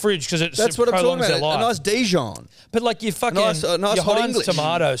 No, in the fridge because it That's what I'm talking prolongs about. their life. A nice Dijon. But like your fucking nice your hot Heinz English.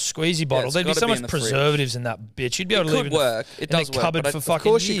 tomato squeezy bottle, it's there'd be gotta so be much in the fridge. preservatives in that bitch. You'd be able to It leave could it work. It in does the work, cupboard but for of fucking Of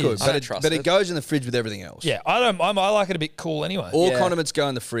course you years. could, I but don't trust it it. goes in the fridge with everything else. Yeah, I don't. I like it a bit cool anyway. All Yeah. condiments go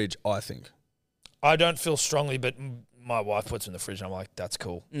in the fridge, I think. I don't feel strongly, but my wife puts it in the fridge, and I'm like, that's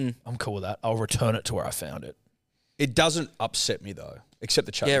cool. I'm cool with that. I'll return it to where I found it. It doesn't upset me though, except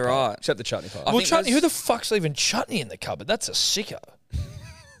the chutney Yeah, part. right. Except the chutney part. I Well, think chutney. Who that's- the fuck's leaving chutney in the cupboard? That's a sicko.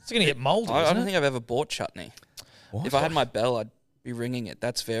 It's gonna get mouldy. I isn't don't it? think I've ever bought chutney. What? If I had my bell, I'd be ringing it.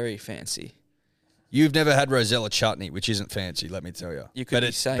 That's very fancy. You've never had Rosella chutney, which isn't fancy, let me tell you. You could but be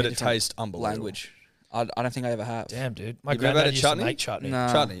it, saying but a it different tastes unbelievable. language. I don't think I ever have. Damn, dude. My You've never had granddad a used chutney? to make chutney. No.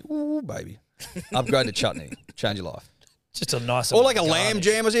 Chutney, ooh baby, upgrade to chutney, change your life. Just a nice. Or like a garnish. lamb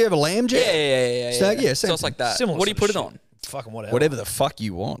jam. Was you have a lamb jam? Yeah. So, yeah, So same it's like thing. that. Similar What do you sort put of it on? shit. Fucking whatever. Whatever the fuck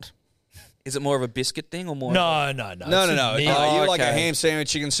you want. Is it more of a biscuit thing or more? No. No. It's a No, meal. you like a okay. ham sandwich,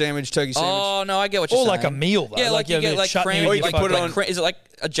 chicken sandwich, turkey sandwich. Oh no, I get what you're Or saying. like a meal, though. Yeah, like you have get a like chutney cranberry. with you can like, put it like on- cran- is it like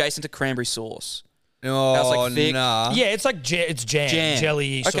adjacent to cranberry sauce? Oh, That's like thick. nah. Yeah, it's like it's jam, Jam.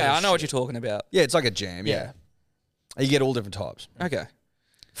 jelly. Okay, I know what you're talking about. Yeah, it's like a jam. Yeah. You get all different types. Okay.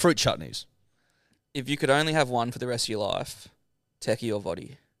 Fruit chutneys. If you could only have one for the rest of your life, techie or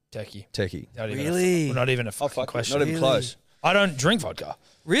voddy? Techie. Techie. Really? Not even a fucking question. Not even close. I don't drink vodka.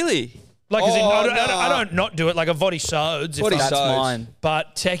 Really? Like, as in, Oh, I don't not do it. Like a voddy sods. if Voddy I- That's sods. mine.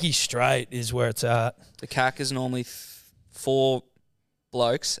 But techie straight is where it's at. The CAC is normally 4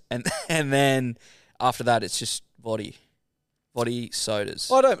 blokes, and then after that it's just voddy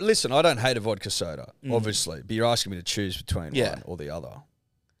sodas. I don't hate a vodka soda, obviously, but you're asking me to choose between Yeah. one or the other.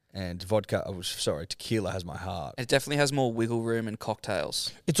 And tequila has my heart. It definitely has more wiggle room in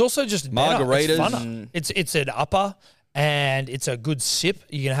cocktails. It's also just better. Margaritas. It's funner. It's an upper and it's a good sip.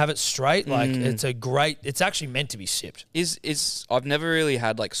 You can have it straight. Like it's actually meant to be sipped. Is I've never really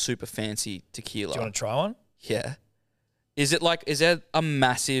had like super fancy tequila. Do you want to try one? Yeah. Is there a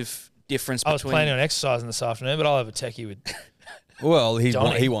massive difference I was between planning on exercising this afternoon, but I'll have a techie with. Well,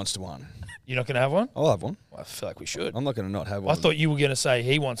 Johnny. he wants to one. You're not going to have one? I'll have one. Well, I feel like we should. I'm not going to not have I one. thought you were going to say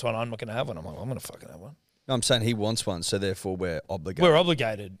he wants one. I'm not going to have one. I'm like, I'm going to fucking have one. No, I'm saying he wants one, so therefore we're obligated. We're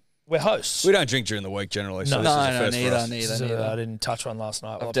obligated. We're hosts. We don't drink during the week generally, so No. this is a No, first for us. neither. I didn't touch one last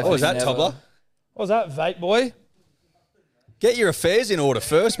night. I've What was that, definitely Tobler? never- What was that, vape boy? Get your affairs in order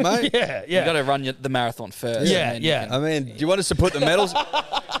first, mate. Yeah, You got to run the marathon first. Yeah, and then you yeah. can- I mean, do you want us to put the medals?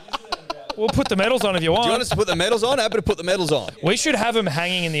 We'll put the medals on if you want. Do you want us to put the medals on? Happy to put the medals on. We should have him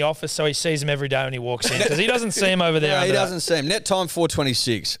hanging in the office so he sees him every day when he walks in because he doesn't see him over there. No, he under that. doesn't seem. Net time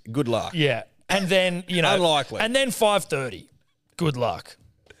 4:26. Good luck. Yeah, and then Unlikely. and then 5:30. Good luck.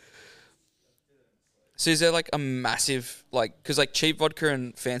 So is there like a massive because like cheap vodka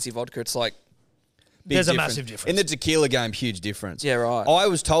and fancy vodka, it's like Big There's a difference. massive difference. In the tequila game, huge difference. Yeah, right. I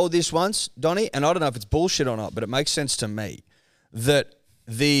was told this once, Donnie, and I don't know if it's bullshit or not, but it makes sense to me that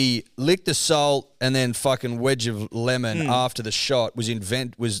the lick the salt and then fucking wedge of lemon after the shot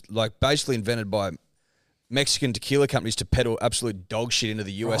was like basically invented by Mexican tequila companies to peddle absolute dog shit into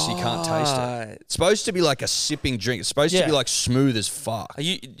the US. So you can't taste Right. it. It's supposed to be like a sipping drink. It's supposed to Yeah. be like smooth as fuck. do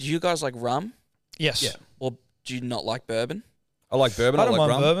you guys like rum Yes. Yeah. or do you not like bourbon? I like bourbon. I I don't like mind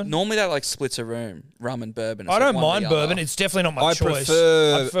rum. bourbon. Normally that like splits a room, rum and bourbon. It's I like don't one or mind the bourbon. other. It's definitely not my I choice.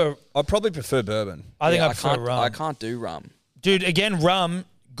 prefer. I probably prefer bourbon. I think Yeah, I prefer can't, rum. I can't do rum. Dude, again, rum,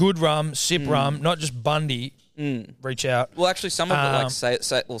 good rum, sip rum, not just Bundy. Reach out. Well, actually, some of it like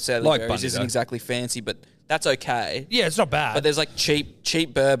Sadly Like Berries Bundy, isn't though. exactly fancy, but that's okay. Yeah, it's not bad. But there's like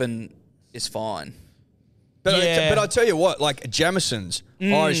cheap bourbon is fine. But Yeah. but I tell you what, like Jameson's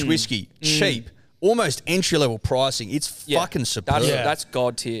Irish whiskey, cheap, almost entry level pricing. It's fucking superb. That's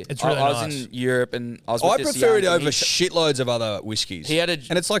god tier. It's really I nice. was in Europe and I was with I this prefer it young- over he- shitloads of other whiskies. He had a-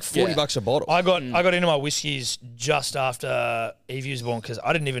 and it's like $40 yeah. a bottle. I got into my whiskeys just after Evie was born because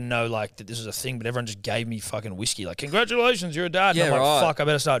I didn't even know like that this was a thing, but everyone just gave me fucking whiskey. Like, congratulations, you're a dad. Yeah, and I'm like, right. fuck, I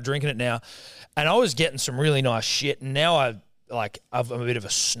better start drinking it now. And I was getting some really nice shit. And now I'm a bit of a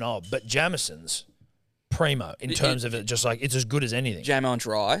snob, but Jameson's primo in terms of it, just like it's as good as anything. Jamo and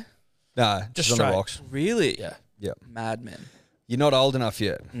Dry. no, Just just on the straight. rocks. Really? Yeah. Yeah, Madmen. you're not old enough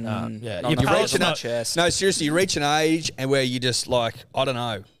yet. Yeah, Not your enough palate's blood on my not- chest. No, seriously, you reach an age and where you just like I don't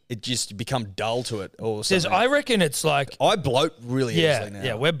know, it just become dull to it or There's, something. I reckon it's like I bloat really yeah, easily now.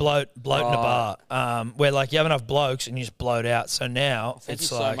 yeah, we're bloating a bar. Where like you have enough blokes and you just bloat out. So now Thank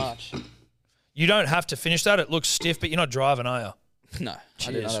it's you like so much. you don't have to finish that. It looks stiff, but you're not driving, are you? No, I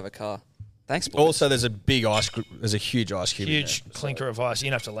do Cheers. not have a car. Thanks, boys. Also, there's a huge ice cube. in Huge there. clinker of ice. You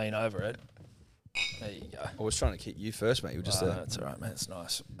don't have to lean over it. There you go. I was trying to keep you first, mate. You were just there. That's all right, man. It's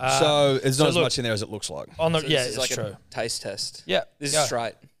nice. So there's not as look- much in there as it looks like. On the So yeah, this is it's like true. a taste test. Yeah, This go. is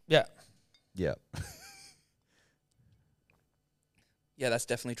straight. Yeah, Yeah. Yeah, that's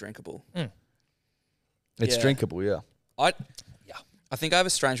definitely drinkable. It's Yeah. drinkable, yeah. I think I have a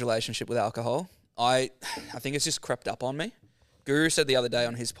strange relationship with alcohol. I think it's just crept up on me. Guru said the other day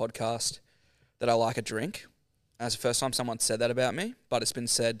on his podcast that I like a drink. That's the first time someone said that about me, but it's been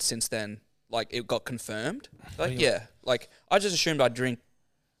said since then. Like, it got confirmed. Like, yeah. Like, I just assumed I'd drink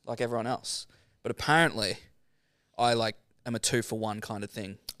like everyone else. But apparently, I, like, am a 2-for-1 kind of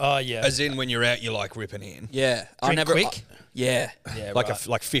thing. oh yeah. As in when you're out, you're like ripping in. Yeah. I Drink never... quick? yeah. yeah, Like right.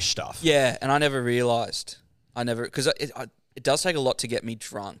 like fish stuff. Yeah, and I never realised. Because it does take a lot to get me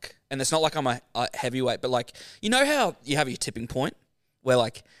drunk. And it's not like I'm a heavyweight, but, like, you know how you have your tipping point where,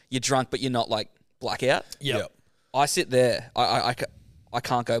 like, you're drunk but you're not, like, blackout? Yep. I sit there. I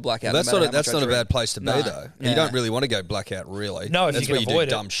can't go blackout. That's no matter not how much I a drink. bad place to be No. though. Yeah. You don't really want to go blackout, really. No, if that's you where can you avoid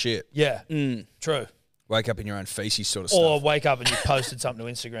do it. dumb shit. Yeah. True. Wake up in your own feces, sort of Or stuff, wake up and you posted something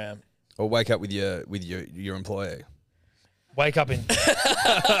to Instagram. or wake up with your employee. Wake up in bed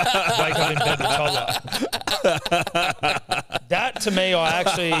with toddler. That to me, I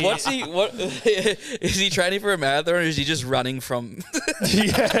actually What's he? What is he training for a marathon, or is he just running from?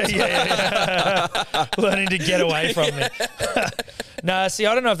 yeah. Learning to get away from me. No, see,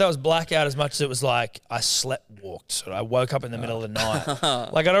 I don't know if that was blackout as much as it was like I slept walked. So I woke up in the middle of the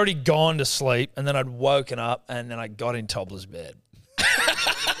night. Like I'd already gone to sleep and then I'd woken up and then I got in Tobler's bed.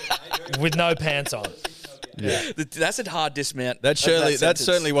 With no pants on. Yeah. That's a hard dismount. That of that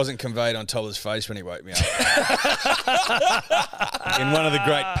certainly sentence. wasn't conveyed on Toller's face when he woke me up. In one of the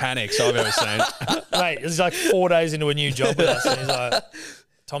great panics I've ever seen. Mate, it was like 4 days into a new job with us and he's like,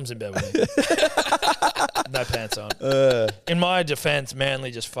 Tom's in bed with me. No pants on. In my defence,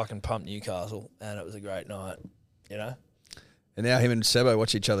 Manly just fucking pumped Newcastle and it was a great night, you know? And now him and Sebo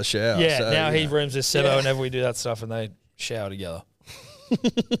watch each other shower. Yeah, so, now you he know. rooms with Sebo whenever we do that stuff and they shower together.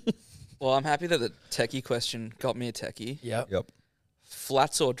 Well, I'm happy that the techie question got me a techie. Yep. Yep.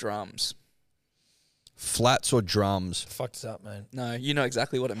 Flats or drums? Flats or drums? Fucked us up, man. No, you know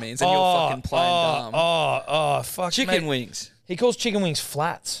exactly what it means, and you're fucking playing dumb. Fuck. Chicken mate. wings. He calls chicken wings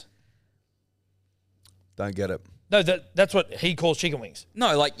flats. Don't get it. No, that's what he calls chicken wings.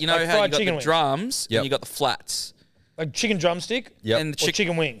 No, like, you know Like how you fried got chicken the wings. drums Yep. and you got the flats. Like chicken drumstick Yep. And or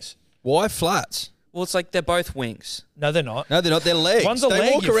chicken wings. Why flats? Well, it's like they're both wings. No, they're not. No, they're not. They're legs. One's a they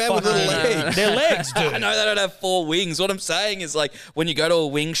leg, walk you around with little fucking- legs. They're legs, dude. I know they don't have 4 wings. What I'm saying is, like, when you go to a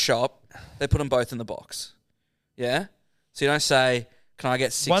wing shop, they put them both in the box. Yeah? So you don't say, can I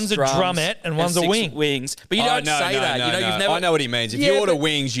get 6 One's a drums drumette and one's a 6 wing. wings. But you don't say that. You know, you've never... I know what he means. If Yeah, you order but-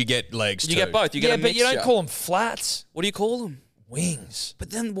 wings, you get legs You too. get both. You get Yeah, a but mixture. you don't call them flats. What do you call them? Wings. But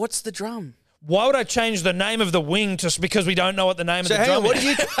then what's the drum? Why would I change the name of the wing just because we don't know what the name So of the hang drum on, what is? do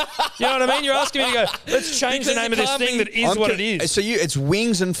you... You know what I mean? You're asking me to go, let's change the Because name it of this can't thing be- that is what it is. So it's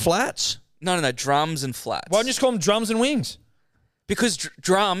wings and flats? No, drums and flats. Why don't you just call them drums and wings? Because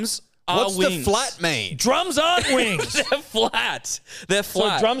drums are What's wings. the flat mean? Drums aren't wings. They're flat. They're So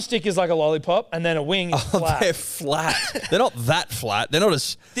flat. a drumstick is like a lollipop, and then a wing is flat. They're flat. They're not that flat. They're not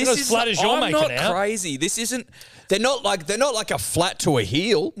as... This not as flat as you're I'm making not out. crazy. This isn't... They're not like a flat to a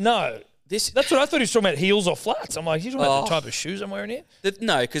heel. No. This... That's what I thought he was talking about, heels or flats. I'm like, you talking about the Oh. type of shoes I'm wearing here?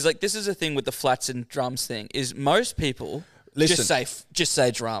 No, because like this is the thing with the flats and drums thing is most people Listen. just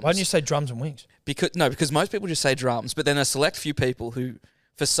say drums. Why didn't you say drums and wings? Because most people just say drums, but then a select few people who,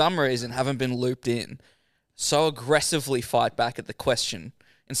 for some reason, haven't been looped in, so aggressively fight back at the question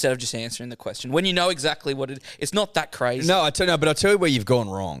instead of just answering the question when you know exactly what it's not that crazy. No, but I'll tell you where you've gone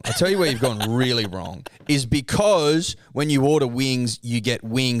wrong. I'll tell you where you've gone really wrong. Is because when you order wings, you get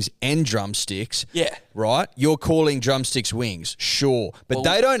wings and drumsticks. Yeah. Right? You're calling drumsticks wings, sure. But Well-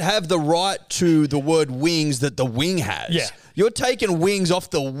 they don't have the right to the word wings that the wing has. Yeah. You're taking wings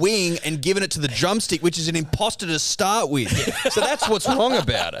off the wing and giving it to the drumstick, which is an imposter to start with. So that's what's wrong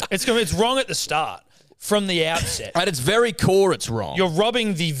about it. It's wrong at the start, from the outset. At its very core, it's wrong. You're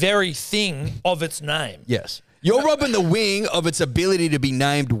robbing the very thing of its name. Yes. You're robbing the wing of its ability to be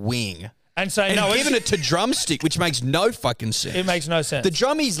named wing. And saying, And no, giving it to drumstick, which makes no fucking sense. it makes no sense. The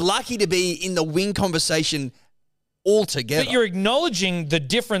drummie's lucky to be in the wing conversation altogether. But you're acknowledging the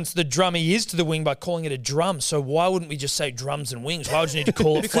difference the drummy is to the wing by calling it a drum. So why wouldn't we just say drums and wings? Why would you need to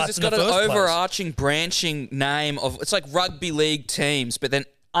call it because flats it's in the got an first place? overarching, branching name of it's like rugby league teams, but then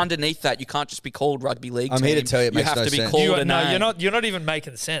underneath that you can't just be called rugby league. I'm team. here to tell you it makes have no to be sense. called You a are, no, name. you're not even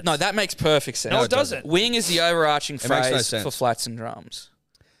making sense. No, that makes perfect sense. No, it doesn't. Wing is the overarching makes no phrase sense. for flats and drums.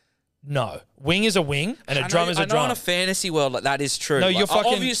 No. Wing is a wing and a I drum know, is a I know drum. in a fantasy world like that is true. No, Like, you're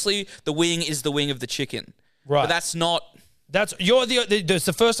fucking- obviously the wing is the wing of the chicken. Right. But that's not. That's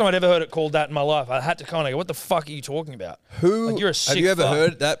the first time I'd ever heard it called that in my life. I had to kind of go, what the fuck are you talking about? Who Like, you're a have sick you ever fuck.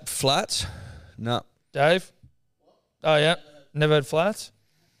 heard that flats? No. Dave? Oh, yeah? Never heard flats?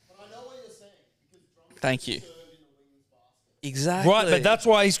 Thank you. Exactly. Right, but that's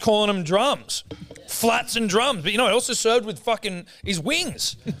why he's calling them drums. Flats and drums. But you know, it also served with fucking his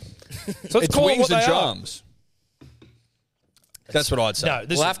wings. So let's It's call it wings what and they drums. That's what I'd say. are. No,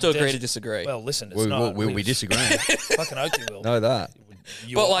 this We'll is- have to agree there's- to disagree. Well, listen, it's we'll not. be disagreeing. Fucking oath you will. Know that.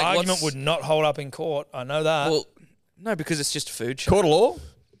 Your But, like, argument what's- would not hold up in court. I know that. Well, no, because it's just a food chain. Court of law,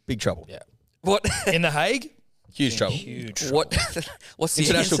 big trouble. yeah. What? In The Hague? Huge trouble. Huge. What? What's the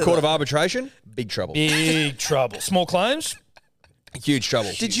International answer Court of though? Arbitration, big trouble. Big trouble. Small claims? Huge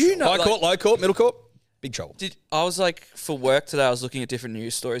trouble. Did you know? High like, court, low court, middle court, big trouble. I was like, for work today, I was looking at different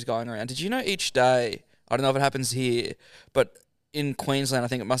news stories going around. Did you know each day, I don't know if it happens here, but in Queensland, I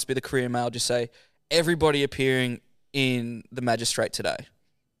think it must be the Courier Mail, just say, everybody appearing in the magistrate today.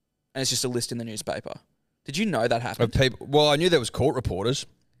 And it's just a list in the newspaper. Did you know that Of happened? people, well, I knew there was court reporters.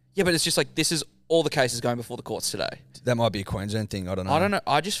 Yeah, but it's just like, this is all the cases going before the courts today. That might be a Queensland thing. I don't know. I don't know.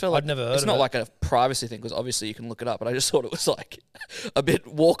 I just felt like I'd never heard it's of not it. like a privacy thing because obviously you can look it up. But I just thought it was like a bit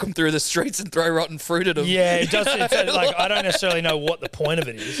walk them through the streets and throw rotten fruit at them. Yeah, it does. It's like, I don't necessarily know what the point of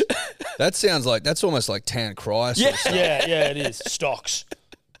it is. That sounds like that's almost like Tan Cry. Yeah. Yeah, it is. Stocks.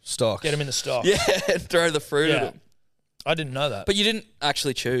 Stocks. Get them in the stock. Yeah, and throw the fruit at Yeah. them. I didn't know that. But you didn't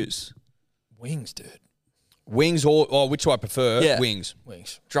actually choose. Wings, dude. Wings or which do I prefer? Yeah. Wings.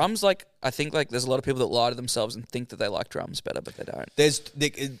 Wings. Drums, like I think, like there's a lot of people that lie to themselves and think that they like drums better, but they don't.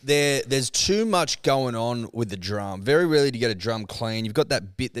 There's too much going on with the drum. Very rarely to get a drum clean. You've got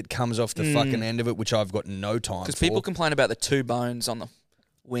that bit that comes off the fucking end of it, which I've got no time for. Because people complain about the two bones on the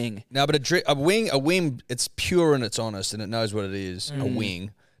wing. No, but a wing, it's pure and it's honest and it knows what it is. A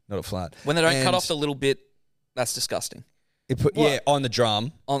wing, not a flat. When they don't cut And off the little bit, that's disgusting. it put on the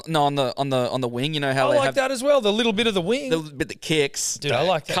drum. On the wing, you know how I they like have that as well. The little bit of the wing. the little bit that kicks. Dude, I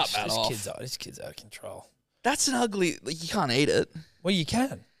like that. Cut that off. This kid's out of control. That's an ugly. Like, you can't eat it. Well, you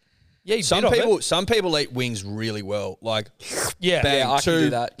can. Yeah, you Some bit of people it. some people eat wings really well. Like Yeah. Bang. Yeah, I can two- do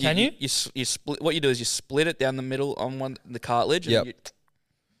that. Can you? You split. What you do is you split it down the middle on the cartilage. And Yep. then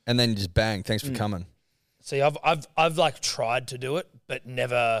and then just bang, thanks for coming. See, I've like tried to do it, but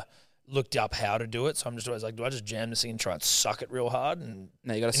never looked up how to do it. So I'm just always like, do I just jam this thing and try and suck it real hard? And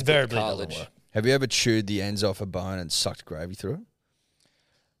No, you got to split invariably the it doesn't cartilage. work. Have you ever chewed the ends off a bone and sucked gravy through it?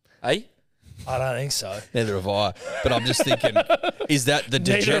 Hey? I don't think so. Neither have I. But I'm just thinking, is that the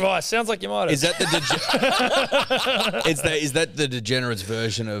Neither have I. Sounds like you might have. Is that the is that the degenerate's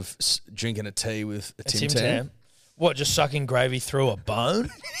version of drinking a tea with a Tim Tam? What, just sucking gravy through a bone?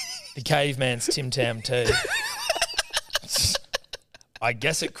 The caveman's Tim Tam tea. I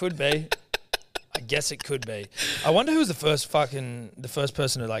guess it could be. I wonder who was the first person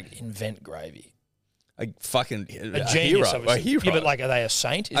to like invent gravy. A fucking A genius, hero. obviously. A hero. Yeah, but like, are they a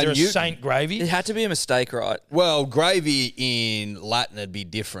saint? Is there a Newton. saint gravy? It had to be a mistake, right? Well, gravy in Latin would be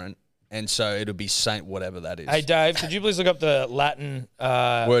different, and so it'll be saint whatever that is. Hey, Dave, could you please look up the Latin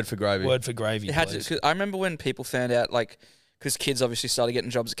word for gravy. word for gravy, It had to. please? 'Cause I remember when people found out, like, because kids obviously started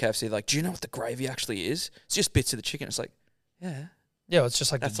getting jobs at KFC, like, do you know what the gravy actually is? It's just bits of the chicken. It's like, yeah. Yeah, it's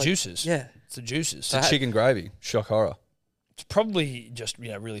just like That's the like- juices. Yeah. It's the juices. It's a chicken gravy. Shock horror. It's probably just,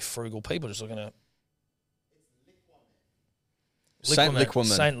 really frugal people just looking at Saint Liquorman.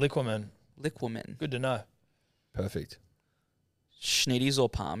 Saint Liquorman. Liquormen. Good to know. Perfect. Schnitties or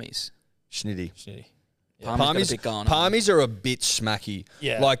palmies? Schnitty. Shitty. Palmies got a Palmies, bit going on. palmies are a bit smacky.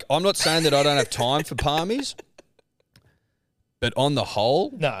 Yeah. Like, I'm not saying that I don't have time for palmies, but on the whole,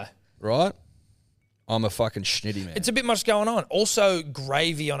 No. right, I'm a fucking schnitty man. It's a bit much going on. Also,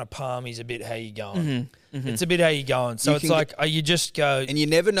 gravy on a palmy's a bit how you going. It's a bit how you going. So You it's can like, you just go, and you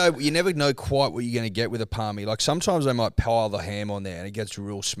never know quite what you're going to get with a palmy. Like, sometimes they might pile the ham on there and it gets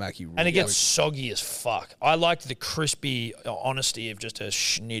real smacky. and it gets soggy as fuck. I liked the crispy honesty of just a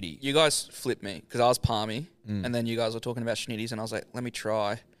schnitty. You guys flipped me because I was palmy, and then you guys were talking about schnitties, and I was like, let me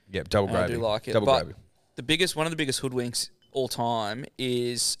try. Yep, double And I gravy. do like it. Double but gravy. one of the biggest hoodwinks all time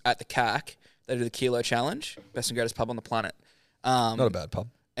is at the CAC. They do the kilo challenge, best and greatest pub on the planet. Not a bad pub.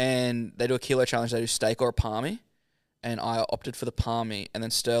 And they do a kilo challenge. They do steak or a palmy, and I opted for the palmy. And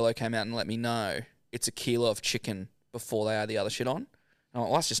then Sterlo came out and let me know it's a kilo of chicken before they add the other shit on. And I'm like,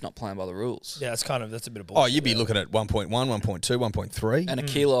 well, that's just not playing by the rules. Yeah, that's a bit of bullshit. Oh, you'd be looking at 1.1, 1.2, 1.3. And a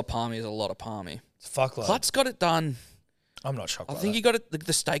kilo of palmy is a lot of palmy. It's fuckload. Klutz got it done. I'm not shocked. I by think that. he got it,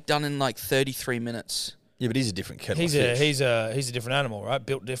 the steak done in like 33 minutes. Yeah, but he's a different kettle He's of a fish. he's a different animal, right?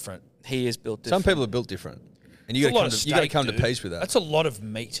 Built different. He is built Some different. people are built different. And you It's a lot of got to steak, come to dude. peace with that. That's a lot of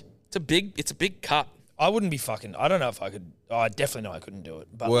meat. It's a big cut. I wouldn't be fucking. I don't know if I could. Oh, I definitely know I couldn't do it.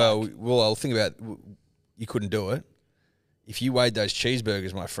 But well, I'll think about you couldn't do it. If you weighed those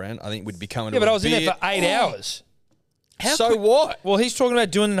cheeseburgers, my friend, I think we'd be coming. yeah, to but a I was in there bit- for 8 hours. So what? Well, he's talking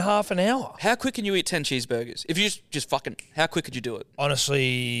about doing it in half an hour. How quick can you eat 10 cheeseburgers? If you just fucking, how quick could you do it?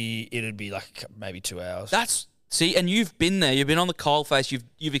 Honestly, it'd be like maybe 2 hours. See, and you've been there. You've been on the coal face.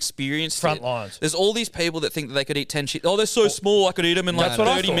 You've experienced Front it. lines. There's all these people that think that they could eat 10 cheese. Oh, they're so small. I could eat them in like That's what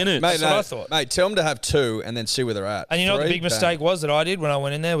I 30 thought. minutes. That's what I thought. Mate, tell them to have 2 and then see where they're at. And you know what the 3, big mistake was that I did when I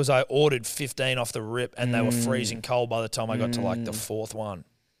went in there was I ordered 15 off the rip and they were freezing cold by the time I got to like the fourth one.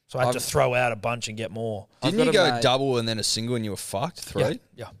 So I had to throw out a bunch and get more. Didn't I've you got a go mate- double and then a single and you were fucked? 3?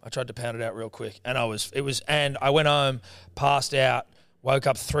 Yeah, I tried to pound it out real quick, and and I went home, passed out, woke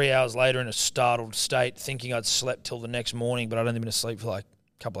up 3 hours later in a startled state, thinking I'd slept till the next morning, but I'd only been asleep for like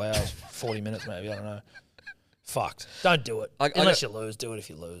a couple of hours, 40 minutes maybe, I don't know. Fucked. Don't do it. Unless you lose, do it if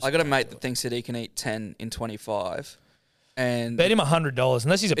you lose. I got a mate that thinks that he can eat 10 in 25. And Bet him $100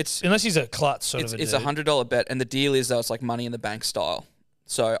 unless he's a klutz sort of a it's dude. $100 bet. And the deal is, though, it's like money in the bank style.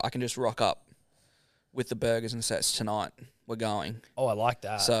 So I can just rock up with the burgers and say, it's tonight. We're going. Oh, I like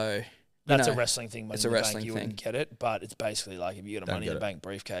that. So That's know, a wrestling thing. Money it's in a the wrestling bank, you thing. wouldn't get it, but it's basically like if you got a Don't money in get the it. bank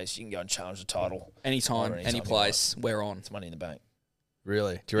briefcase, you can go and challenge the title. anytime, Anytime any you place, we're on. It's money in the bank.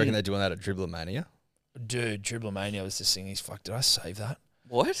 Really? Do you reckon they're doing that at Dribblemania? Dude, Dribblemania was this thing. He's fuck. Did I save that?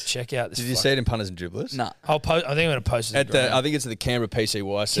 What? Check out this. Did you see it in Punters and Dribblers? Nah. I'll post. I think I'm going to post it. At the, I think it's at the Canberra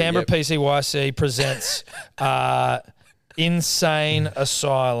PCYC. Canberra yep. PCYC presents Insane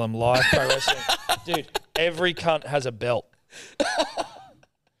Asylum live pro wrestling. Dude, every cunt has a belt.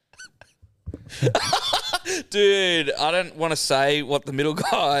 Dude, I don't want to say what the middle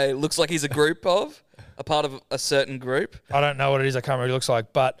guy looks like he's a part of a certain group. I don't know what it is. I can't remember what he looks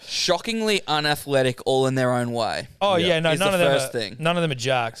like, but Shockingly unathletic, all in their own way. oh yeah, no, Is none the of them. first thing. None of them are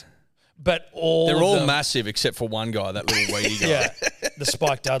jacked, but They're of all them, massive except for one guy, that little weedy guy. Yeah, the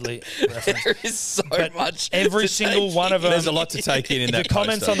Spike Dudley reference. There is so But much. every to single take one of in. them. There's a lot to take in The that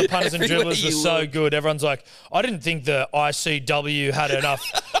comments post, on the punters and Everywhere dribblers were you so look. good. Everyone's like, I didn't think the ICW had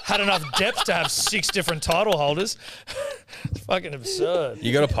enough depth to have 6 different title holders. It's fucking absurd.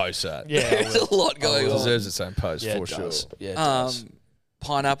 You got to post that. Yeah, I There's will. a lot going It on. deserves its own post Yeah, for it sure. does. Yeah, it does.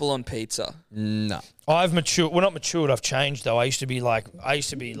 Pineapple on pizza. No. I've matured. Well, not matured. I've changed though. I used to be like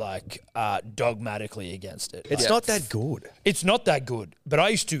dogmatically against it. It's not that good. It's not that good. But I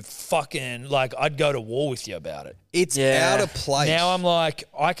used to fucking like. I'd go to war with you about it. It's Yeah. out of place. Now I'm like,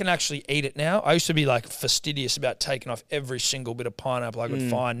 I can actually eat it now. I used to be like fastidious about taking off every single bit of pineapple I could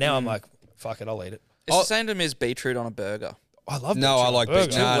find. Now I'm like, fuck it, I'll eat it. It's the same to me as beetroot on a burger. I love No, beetroot I on like burgers.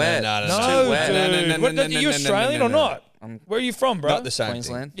 beetroot. No, wet. no, no, No, no. too wet. dude. No, no, Are you Australian or not? Where are you from, bro? Not the same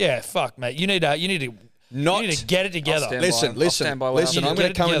Queensland. Yeah, fuck, mate. You need to Not- you need to get it together. stand Listen, by- I'll stand by what listen. I'm I'm doing.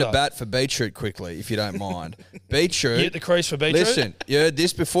 going to come Get it into together. bat for beetroot quickly, if you don't mind. You Beetroot. hit the crease for beetroot? Listen, you heard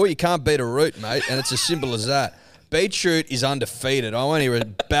this before. You can't beat a root, mate, and it's as simple as that. Beetroot is undefeated. I won't hear a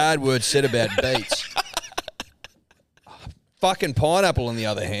bad word said about beets. Fucking pineapple, on the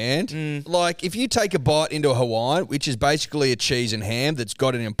other hand, like if you take a bite into a Hawaiian, which is basically a cheese and ham that's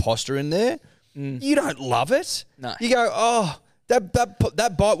got an imposter in there, you don't love it. No. You go, oh, that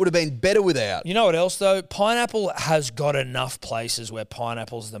bite would have been better without. You know what else though? Pineapple has got enough places where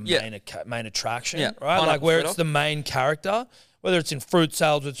pineapple's the Yeah. main attraction, Yeah, right? Like pineapple where fritter. it's the main character, whether it's in fruit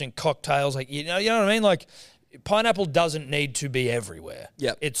salads, whether it's in cocktails, like you know what I mean? Like pineapple doesn't need to be everywhere.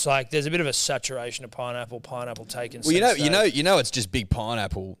 Yep. It's like there's a bit of a saturation of pineapple taken. Well, you know, it's just big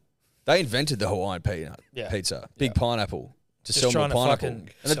pineapple. They invented the Hawaiian pizza. Big pineapple to Just sell more trying to pineapple, fucking and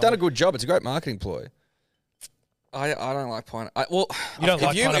they've sell done a it. good job. It's a great marketing ploy. I don't like pineapple. Well, You don't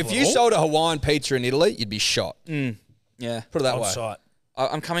like pineapple If you at all? sold a Hawaiian pizza in Italy, you'd be shot. yeah. Put it that on way. site.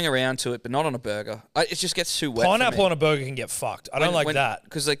 I'm coming around to it, but not on a burger. It just gets too wet. Pineapple on a burger can get fucked. I don't like that.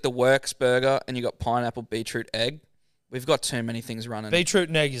 Because like the Works burger and you got pineapple, beetroot, egg. We've got too many things running. Beetroot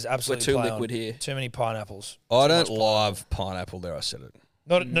and egg is absolutely too play on. liquid here. Too many pineapples. I don't love pineapple. There, I said it.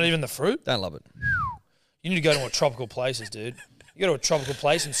 Not even the fruit. Don't love it. You need to go to more tropical places, dude. You go to a tropical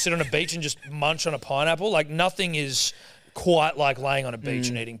place and sit on a beach and just munch on a pineapple. Like nothing is quite like laying on a beach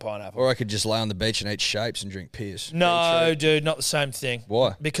and eating pineapple. Or I could just lay on the beach and eat shapes and drink piss. No, dude, not the same thing.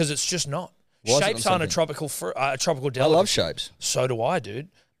 Why? Because it's just not. Why is it Shapes not aren't a something? tropical a tropical I delicacy. love shapes. So do I, dude.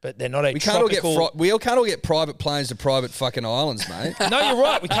 But they're not a We can't all tropical. can't all get private planes to private fucking islands, mate. No, you're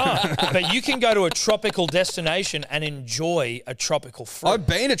right. We can't. But you can go to a tropical destination and enjoy a tropical fruit. I've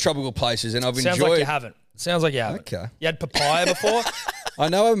been to tropical places and I've Sounds enjoyed. like you haven't. Sounds like you haven't. Okay. You had papaya before? I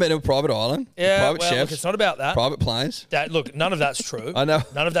know I've been to a private island. Yeah, private well, chefs, look, it's not about that. private planes. Look, none of that's true. I know.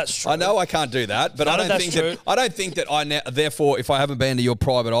 None of that's true. I know I can't do that, but None I of don't that's think true. that I don't think that I now, therefore, if I haven't been to your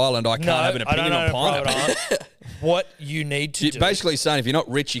private island, I can't No, have an I don't opinion know on a private pineapple. island. What you need to You're do. basically saying if you're not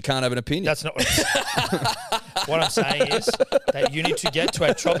rich, you can't have an opinion. That's not what I'm saying is that you need to get to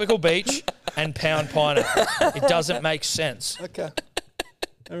a tropical beach and pound pineapple. It doesn't make sense. okay.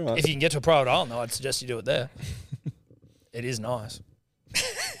 All right. If you can get to a private island, though, I'd suggest you do it there. It is nice.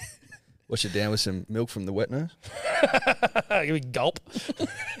 Wash it down with some milk from the wet nose. Give me gulp.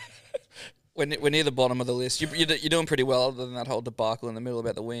 We're near the bottom of the list. You're doing pretty well, other than that whole debacle in the middle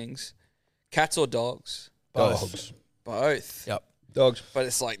about the wings. Cats or dogs? Dogs. Both. Yep. Dogs. But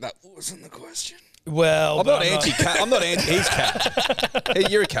it's like that wasn't the question. Well, I'm but not anti-cat. I'm not anti. He's cat. Hey,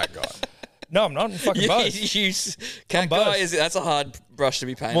 you're a cat guy. No, I'm not. I'm fucking both. Cat both. guy that's a hard brush to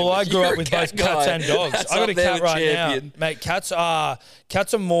be painted. Well, I with. grew You're up a with cat both cats guy. and dogs. That's I got up a there cat with right champion. now, mate. Cats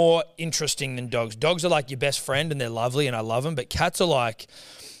are more interesting than dogs. Dogs are like your best friend and they're lovely and I love them. But cats are like,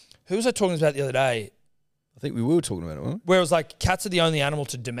 who was I talking about the other day? I think we were talking about it, weren't we? Where it was like cats are the only animal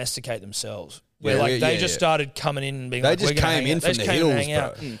to domesticate themselves. Where Yeah, like yeah, they yeah, just yeah. started coming in and being They like, just we're gonna came hang in out. from They just the came in and hills, hang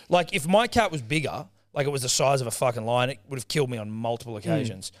out. bro. Like if my cat was bigger, like it was the size of a fucking lion, it would have killed me on multiple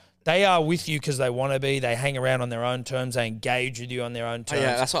occasions. They are with you because they want to be. They hang around on their own terms. They engage with you on their own Oh, terms.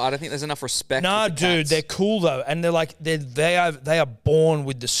 yeah, that's why I don't think there's enough respect. No, with the dude, cats. they're cool though, and they're like they are born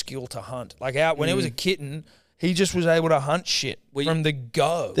with the skill to hunt. Like when it was a kitten, he just was able to hunt shit from the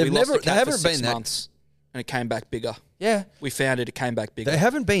go. They've We lost never- a cat they for haven't 6 been that- months, and it came back bigger. Yeah, We found it. It came back bigger. They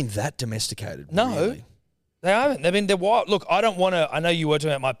haven't been that domesticated. No. really. they haven't. They're wild. Look, I don't want to. I know you were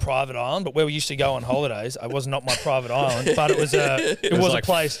talking about my private island, but where we used to go on holidays, it was not my private island, but it was a like-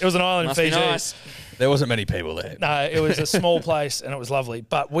 place. It was an island Must in be Fiji. nice. There wasn't many people there. No, it was a small place and it was lovely.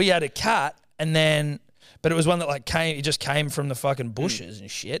 But we had a cat and then, but it was one that like it just came from the fucking bushes and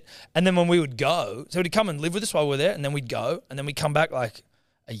shit. And then when we would go, so he'd come and live with us while we were there and then we'd go and then we'd come back like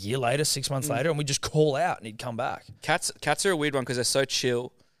a year later, 6 months later, and we'd just call out and he'd come back. Cats are a weird one because they're so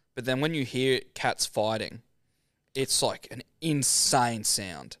chill, but then when you hear cats fighting, it's like an insane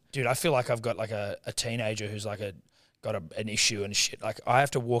sound. Dude, I feel like I've got like a teenager who's like got an issue and shit. Like I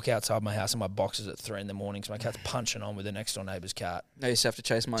have to walk outside my house in my boxes at 3 a.m. because my cat's punching on with the next door neighbour's cat. I used to have to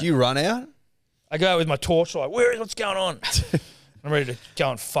chase my. Do you run out? I go out with my torch like, what's going on? I'm ready to go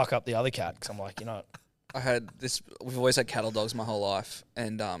and fuck up the other cat because I'm like, I had this. We've always had cattle dogs my whole life,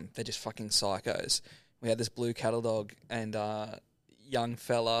 and they're just fucking psychos. We had this blue cattle dog, and young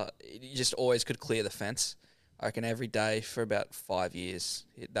fella, he just always could clear the fence. I reckon every day for about 5 years,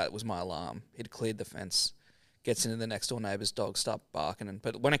 that was my alarm. He'd cleared the fence, gets into the next door neighbour's dog, start barking.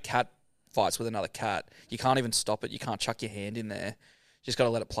 But when a cat fights with another cat, you can't even stop it. You can't chuck your hand in there. Just got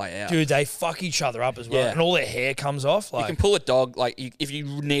to let it play out. Dude, they fuck each other up as well, and all their hair comes off. Like, you can pull a dog, if you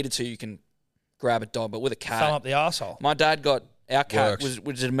needed to, you can grab a dog, but with a cat, thumb up the arsehole. My dad got our cat was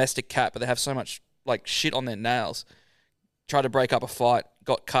a domestic cat, but they have so much shit on their nails. Tried to break up a fight,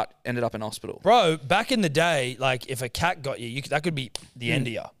 got cut, ended up in hospital. Bro, back in the day, if a cat got you that could be the end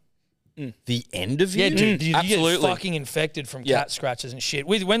of you. The end of you? Yeah, dude, you absolutely. get fucking infected from cat scratches and shit.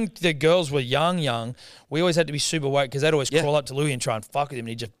 When the girls were young, we always had to be super worried because they'd always crawl up to Louis and try and fuck with him, and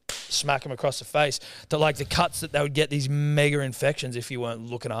he'd just smack him across the face. The cuts that they would get these mega infections if you weren't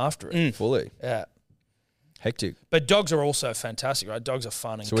looking after it. Fully. Yeah. Hectic. But dogs are also fantastic, right? Dogs are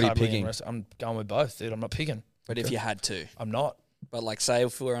fun and So what are you cuddly picking? and rest. I'm going with both, dude. I'm not picking. But if you had to, I'm not. but say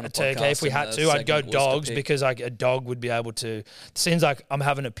if we were on a podcast, Okay, if we had and to, the I'd go segment was to dogs pick- because a dog would be able to. It seems like I'm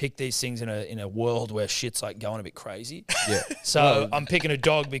having to pick these things in a world where shit's going a bit crazy. Yeah. So I'm picking a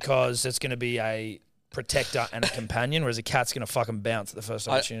dog because it's going to be a protector and a companion, whereas a cat's going to fucking bounce at the first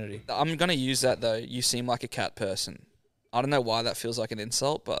opportunity. I'm going to use that though. You seem like a cat person. I don't know why that feels like an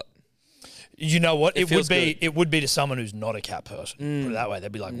insult, but You know what? It would feels be. good. It would be to someone who's not a cat person. Put it that way.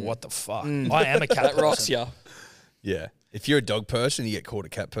 They'd be like, "What the fuck? I am a cat that person." rocks you. Yeah. If you're a dog person, you get called a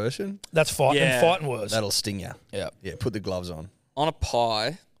cat person, That's fighting. Yeah. Fighting words. that'll sting you. Yeah. Yeah, put the gloves on. On a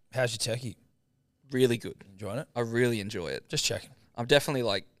pie, How's your techie? really good. Enjoying it? I really enjoy it. Just checking. I'm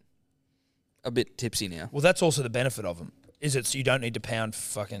definitely a bit tipsy now. Well, that's also the benefit of them. Is it's you don't need to pound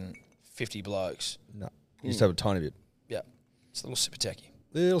fucking 50 blokes. No. You just have a tiny bit. Yeah. It's a little sip of techie.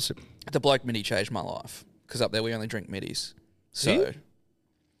 Little sip. The bloke midi changed my life because up there we only drink middies. So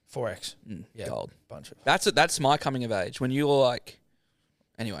 4X. Yeah. gold. Bunch of. That's my coming of age. When you were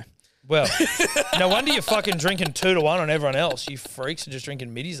anyway. Well, no wonder you're fucking drinking 2-1 on everyone else. You freaks are just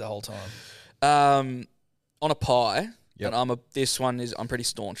drinking middies the whole time. On a pie, Yep. and this one is I'm pretty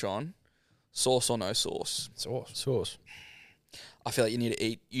staunch on. Sauce or no sauce. Sauce. I feel like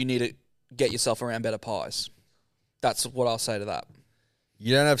you need to get yourself around better pies. That's what I'll say to that.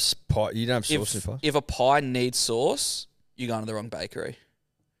 You don't have pie. You don't have sauce in pie. If a pie needs sauce, you're going to the wrong bakery.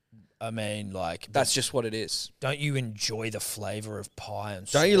 I mean, That's just what it is. don't you enjoy the flavour of pie and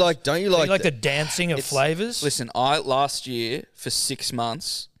Don't you like? Don't you Don't like? you like the dancing of It's- flavours? Listen, I last year for 6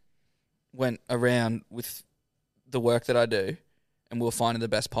 months went around with the work that I do, and we were finding the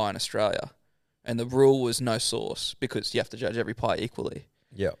best pie in Australia. And the rule was no sauce because you have to judge every pie equally.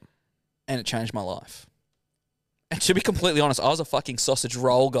 Yeah. And it changed my life. And to be completely honest, I was a fucking sausage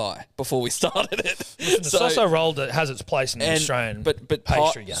roll guy before we started it. The sausage roll that has its place in the Australian but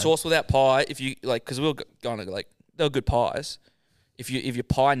pastry pie, game. sauce without pie, if you because we were going to they're good pies. If your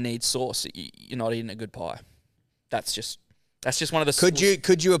pie needs sauce, you're not eating a good pie. That's just one of the.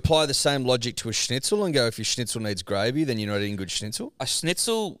 Could you apply the same logic to a schnitzel and go, if your schnitzel needs gravy, then you're not eating good schnitzel? A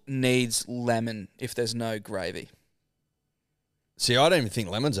schnitzel needs lemon if there's no gravy. See, I don't even think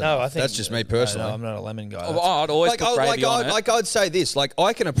lemons are. No, enough. I think that's just me personally. No, I'm not a lemon guy. I'd always put gravy on it. I'd say this.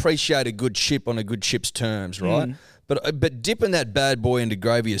 I can appreciate a good chip on a good chip's terms, right? But dipping that bad boy into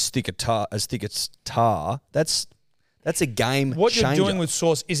gravy as thick as tar, that's a game What changer. you're doing with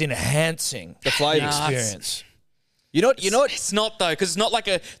sauce is enhancing the flavour experience. You're not. It's not though, because it's not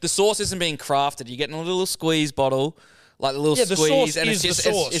the sauce isn't being crafted. You're getting a little squeeze bottle, like a little Yeah, the squeeze, sauce and is it's just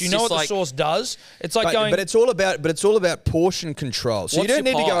the sauce. It's You know just what the sauce does? It's like going. But it's all about portion control. So you What's don't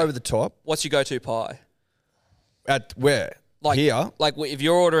your need to go pie? over the top. What's your go-to pie? At where? Here. Like if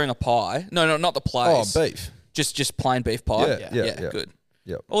you're ordering a pie, no, not the place. Oh, beef. Just plain beef pie. Yeah, good.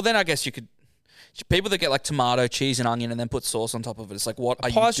 Yeah. Well, then I guess you could. People that get tomato, cheese, and onion, and then put sauce on top of it. It's like, what are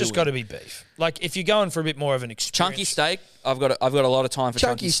you doing? Pie's just got to be beef. Like if you're going for a bit more of an experience. Chunky steak. I've got a lot of time for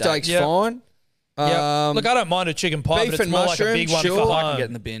Chunky steak's Yeah. fine. Yeah. Look, I don't mind a chicken pie, beef but it's and more like a big mushroom, one sure. for I can home. get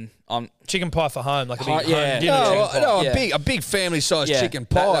in the bin. Chicken pie for home, like a big Pie- yeah. home dinner chicken pie. No, Yeah. a big family-sized Yeah. chicken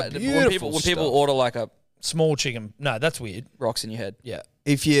pie. When Beautiful people stuff. order like a Small chicken. No, that's weird. rocks in your head. Yeah.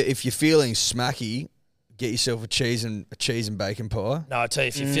 If you're feeling smacky, get yourself a cheese and bacon pie. No, I tell you,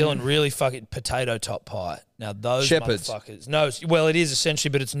 if you're feeling really fucking potato top pie, now those Shepherd's. motherfuckers. No, well, it is essentially,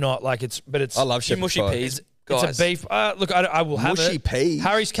 but it's not like it's. But it's. I love shepherd's mushy pie. peas. It's Guys. a beef. Look, I will have Mushy it. peas.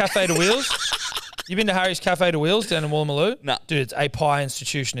 Harry's Cafe to Wheels. You been to Harry's Cafe to Wheels down in Woolloomooloo? No. Dude, it's a pie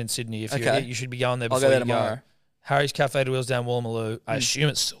institution in Sydney. If Okay. you should be going there I'll before go there you tomorrow. go. Harry's Cafe to Wheels down Woolloomooloo. I assume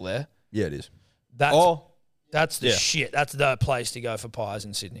it's still there. Yeah, it is. That's the yeah. shit. That's the place to go for pies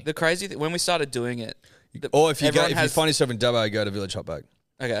in Sydney. The crazy thing, when we started doing it, Or if you everyone you find yourself in Dubbo, go to Village Hotback.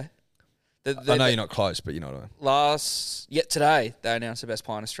 Okay. I know you're not close, but you know what I mean. Today, they announced the best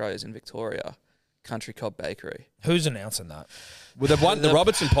pie in Australia is in Victoria, Country Cob Bakery. Who's announcing that? Well, the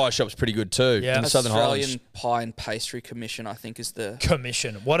Robertson Pie Shop's pretty good too. Yeah. In the Southern Australian Highlands. Pie and Pastry Commission, I think, is the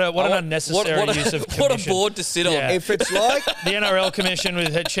Commission. What an unnecessary use of commission. What a board to sit on. Yeah. If it's like The NRL Commission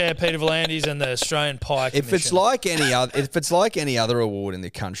with head chair Peter V'landys and the Australian Pie Commission. if it's like any other award in the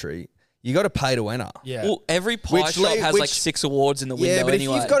country, you got to pay to enter. Yeah. Well, every pie shop has like 6 awards in the window. Yeah, but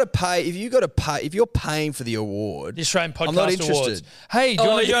anyway. if you're paying for the award, The Australian Podcast I'm not Awards. interested. Hey, do you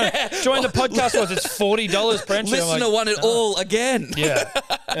want to join the podcast awards? It's $40 per entry. Listener won it all again.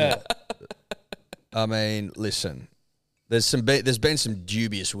 Yeah. I mean, listen, there's been some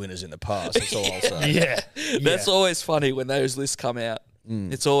dubious winners in the past. That's all I'll say. Yeah. That's always funny when those lists come out.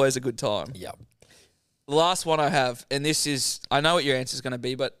 It's always a good time. Yep. The last one I have, and this is, I know what your answer is going to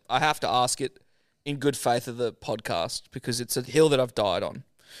be, but I have to ask it in good faith of the podcast because it's a hill that I've died on.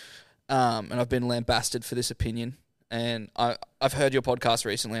 And I've been lambasted for this opinion. And I've heard your podcast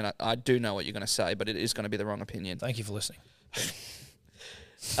recently, and I do know what you're going to say, but it is going to be the wrong opinion. Thank you for listening.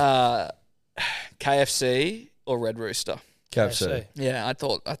 KFC or Red Rooster? KFC. Yeah, I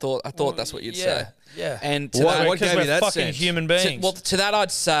thought that's what you'd say. Yeah. And to What- that, what Because gave we're you that fucking sense? human to, beings. well, to that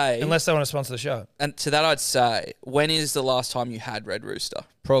I'd say, Unless they want to sponsor the show. and to that I'd say, when is the last time you had Red Rooster?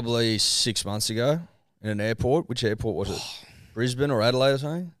 Probably 6 months ago in an airport. Which airport was it? Brisbane or Adelaide or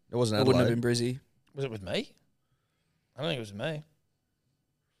something? It wasn't It Adelaide. wouldn't have been Brizzy. Was it with me? I don't think it was with me.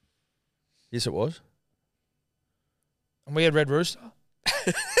 Yes, it was. And we had Red Rooster?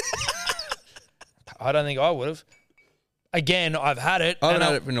 I don't think I would have. Again, I've had it. I haven't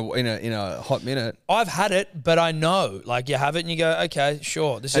and had it in a hot minute. I've had it, but I know. Like, you have it and you go, okay,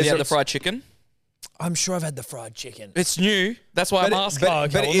 sure. This Have is you had the fried chicken? I'm sure I've had the fried chicken. It's new. That's why I'm asking.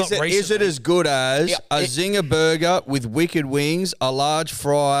 okay, But well, is not it recently. as good as Yeah, a Zinger burger with wicked wings, a large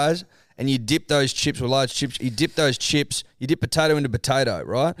fries, and you dip those chips with large chips? You dip those chips, you dip potato into potato,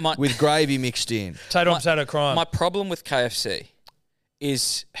 right? With gravy mixed in. Potato and potato crime. My problem with KFC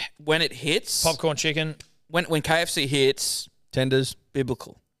is when it hits, Popcorn chicken. when KFC hits, Tenders.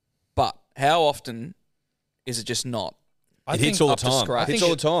 biblical. But how often is it just not? I It hits think all the up to time. scratch. It hits all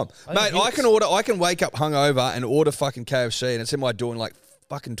the time. I Mate, think it I can wake up hungover and order fucking KFC and it's in my door in like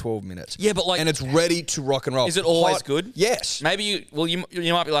fucking 12 minutes. Yeah, but like, And it's ready to rock and roll. is it always Hot- good? Yes. Maybe you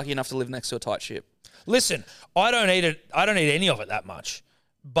might be lucky enough to live next to a tight ship. Listen, I don't eat it. I don't eat any of it that much.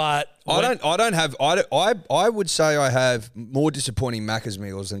 But I would say I have more disappointing Macca's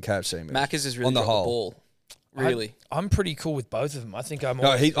meals than KFC meals. Macca's is really on the got the whole. ball. Really? I'm pretty cool with both of them. I think I'm.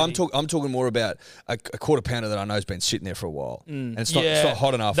 No, always I'm pretty- talking more about a quarter pounder that I know has been sitting there for a while, and it's not Yeah.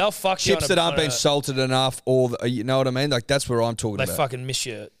 hot enough. They'll fuck you chips on a- that aren't on been a- salted enough, you know what I mean? Like that's where I'm talking They about. fucking miss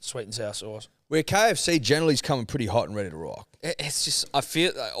your sweet and sour sauce. Where KFC generally is coming pretty hot and ready to rock. It's just, I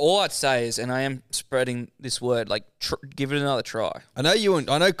feel, all I'd say is, and I am spreading this word, like, give it another try. I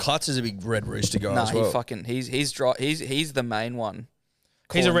know Klutz is a big Red Rooster guy No, as well. he's the main one.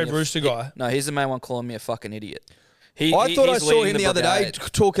 He's a calling Red me Rooster guy. No, he's the main one calling me a fucking idiot. I thought I he's saw leading him the other day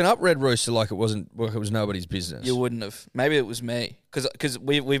brigade. talking up Red Rooster like it was nobody's business. You wouldn't have. Maybe it was me. Because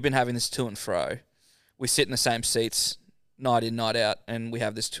we've been having this to and fro. We sit in the same seats night in, night out, and we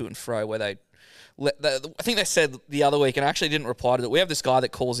have this to and fro where I think they said the other week, and I actually didn't reply to it. We have this guy that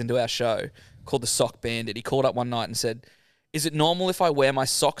calls into our show called the Sock Bandit. He called up one night and said, "Is it normal if I wear my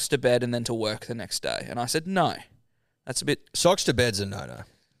socks to bed and then to work the next day?" And I said, "No, that's a bit." Socks to bed's a no-no.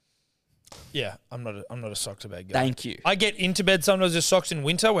 Yeah, I'm not a sock to bed guy. Thank you. I get into bed sometimes with socks in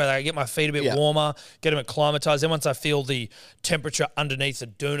winter where I get my feet a bit warmer, get them acclimatized. Then once I feel the temperature underneath the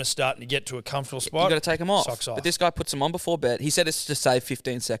doona starting to get to a comfortable spot, You got to take them off. Socks off. But this guy puts them on before bed. He said it's to save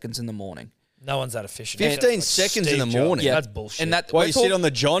 15 seconds in the morning. No one's that efficient. 15 seconds in the Steve Jobs. morning? Yeah. That's bullshit. And that Why we're you talk- sit on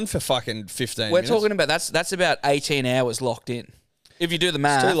the John for fucking 15 We're minutes? talking about that's about 18 hours locked in. If you do the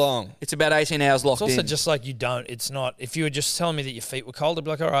math, too long. It's about 18 hours locked It's also in. just like you don't. It's not. If you were just telling me that your feet were cold, I'd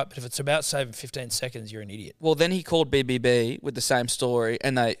be like, all right. But if it's about saving 15 seconds, you're an idiot. Well, then he called BBB with the same story,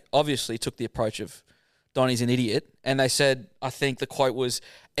 and they obviously took the approach of Donnie's an idiot, and they said, I think the quote was,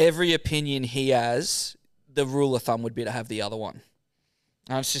 every opinion he has, the rule of thumb would be to have the other one.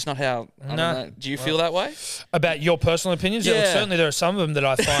 And it's just not how. I don't No. know. Do you feel that way? About your personal opinions? Yeah. Yeah. Certainly there are some of them that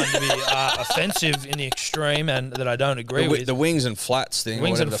I find to be offensive in the extreme and that I don't agree with. The wings and flats thing.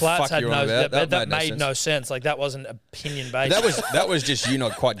 Wings or and whatever the flats fuck had you're on no about. that made sense. no sense. Like that wasn't opinion based. That was just you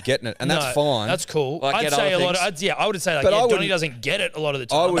not quite getting it, and that's No, fine. That's cool. Like, I'd get say a other lot. things. I would say like But I Donnie wouldn't- doesn't get it a lot of the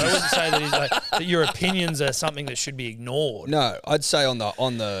time. I wouldn't say that he's like that. Your opinions are something that should be ignored. No, I'd say on the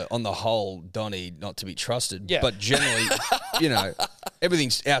whole, Donnie not to be trusted. Yeah. But generally, you know,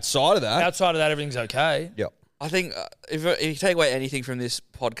 everything's outside of that. Outside of that, everything's okay. Yep. I think if you take away anything from this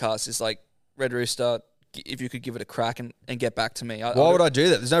podcast, it's like Red Rooster, if you could give it a crack and get back to me. Why would I do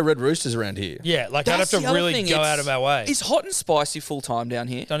that? There's no Red Roosters around here. Yeah, like I'd have That's to the other really thing, go out of our way. Is Hot and Spicy full time down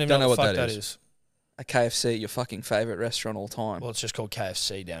here? Don't even know what the fuck that is. A KFC, your fucking favourite restaurant all time. Well, it's just called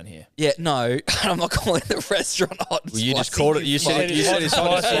KFC down here. Yeah, no, I'm not calling the restaurant Hot and Well, Spicy. you just called it. You said it's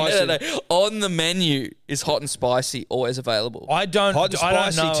hot and spicy. No. On the menu is Hot and Spicy, always available. I don't. Hot and I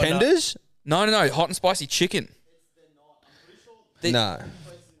don't spicy know tenders? No, Hot and Spicy chicken. No.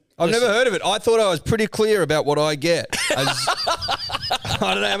 I've never heard of it. I thought I was pretty clear about what I get. I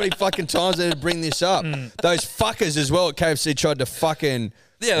don't know how many fucking times they bring this up. Those fuckers as well at KFC tried to fucking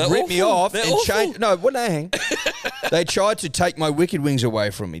rip me off and change. No, what? Hang. They tried to take my Wicked Wings away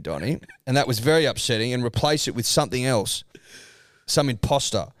from me, Donnie, and that was very upsetting, and replace it with something else, some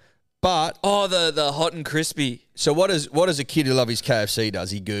imposter. But the hot and crispy. so what does a kid who loves his KFC does?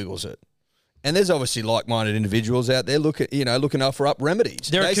 He Googles it. And there's obviously like-minded individuals out there looking up remedies.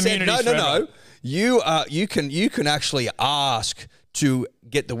 There are communities for no. You can actually ask to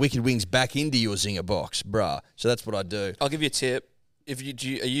get the Wicked Wings back into your Zinger box, bruh. So that's what I do. I'll give you a tip. If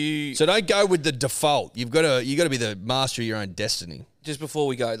you So don't go with the default. You got to be the master of your own destiny. just before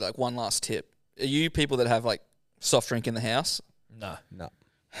we go, like one last tip. Are you people that have like soft drink in the house? No.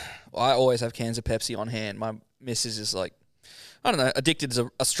 I always have cans of Pepsi on hand. My missus is like, I don't know, addicted is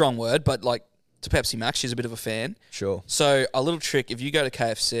a strong word, but like to Pepsi Max, she's a bit of a fan. Sure. So a little trick, if you go to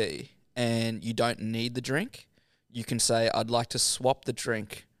KFC and you don't need the drink, you can say, I'd like to swap the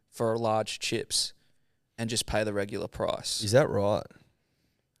drink for a large chips and just pay the regular price. Is that right?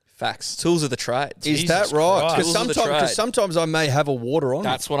 Facts. Tools of the trade. Is Jesus that right? Christ. Because sometimes I may have a water on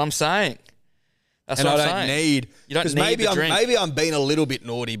That's what I'm saying. That's and what I I'm don't saying. need You don't because need maybe the drink. maybe I'm being a little bit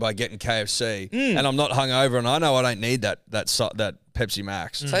naughty by getting KFC and I'm not hungover and I know I don't need that Pepsi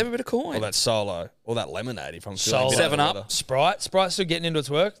Max Save a bit of coin. or that Solo or that lemonade if I'm Solo. feeling 7 Up. weather. Sprite's still getting into its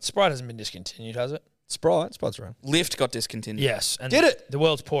work. Sprite hasn't been discontinued, has it? Sprite's around. Lift got discontinued. Yes. And Did it? The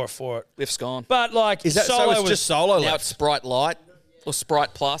world's poorer for it. Lift's gone. But like, Is that Solo so? It's was just Solo Now left. it's Sprite Light or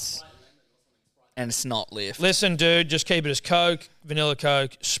Sprite Plus, and it's not Lift. Listen, dude, just keep it as Coke, Vanilla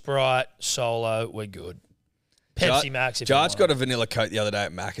Coke, Sprite, Solo. We're good. Pepsi Max. If you Jarge want got it. a vanilla Coke the other day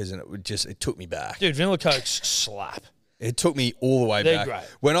at Macca's and it took me back. Dude, Vanilla Cokes slap. It took me all the way They're back. great.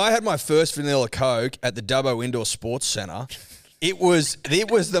 When I had my first vanilla Coke at the Dubbo Indoor Sports Centre, it was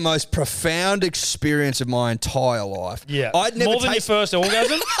the most profound experience of my entire life. Yeah. I'd never More than your first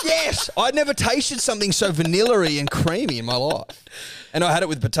orgasm? Yes, I'd never tasted something so vanilla-y and creamy in my life. And I had it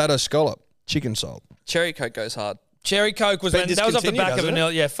with potato scallop, chicken salt. Cherry Coke goes hard. Cherry Coke was Been that was off the discontinued, back of hasn't it?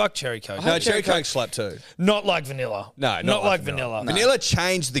 vanilla. Yeah, fuck Cherry Coke. No, Cherry cherry Coke slapped too. Not like vanilla. No, not like vanilla. Vanilla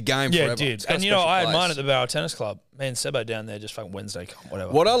changed the game Yeah, forever. it did. It's got a And you know, special I had place. mine at the Barrow Tennis Club. Me and Sebo down there just fucking Wednesday,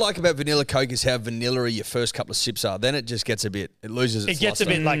 whatever. What I like about vanilla Coke is how vanilla-y your first couple of sips are. Then it just gets it loses its It gets a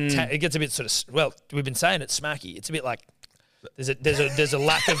luster. bit like it gets a bit sort of we've been saying it's smacky. It's a bit like there's a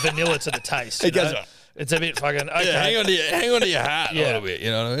lack of vanilla to the taste. It you goes- know? It's a bit fucking okay. Yeah, hang on to your hat Yeah. a little bit.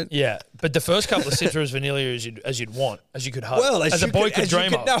 You know what I mean? Yeah, but the first couple of sips are as vanilla as you'd want, as you could hope. Well, as a you boy could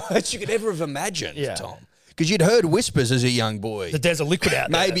dream of. No, as you could ever have imagined, Yeah. Tom. Because you'd heard whispers as a young boy, That there's a liquid out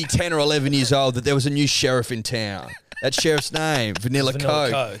there. maybe 10 or 11 years old, that there was a new sheriff in town. That sheriff's name, Vanilla Vanilla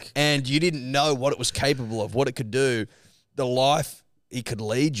Coke. Coke. And you didn't know what it was capable of, what it could do, the life it could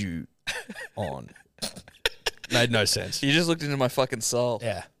lead you on. Made no sense. You just looked into my fucking soul.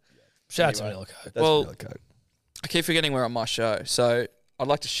 Yeah. Shout out to Vanilla Coke. That's Well- Vanilla Coke. I keep forgetting we're on my show, so I'd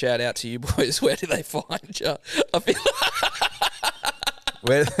like to shout out to you boys. Where do they find you? I feel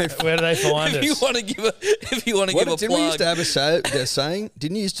Where they Where do they find if you us? want to give a What, give a didn't we used plug. to have they're saying?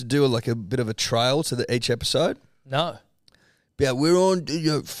 Didn't you used to do a bit of a trail to each episode? No. Yeah, we're on.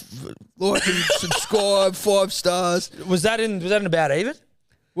 Like and subscribe, 5 stars. Was that in About Even?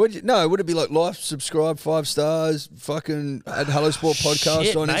 Would it be like like, subscribe, 5 stars, fucking at Hello Sport podcast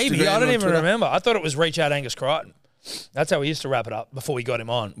Shit, on maybe. Instagram? I don't on even Twitter? remember. I thought it was Reach Out Angus Crichton. That's how we used to wrap it up before we got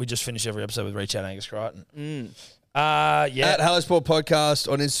him on. We just finished every episode with Reach Out Angus Crichton. Yeah. At Hello Sport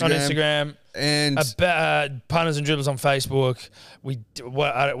podcast on Instagram. On Instagram. And Punters and Dribblers on Facebook.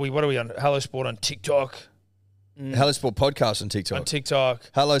 What are we on? Hello Sport on TikTok. Hello Sport podcast on TikTok. On TikTok.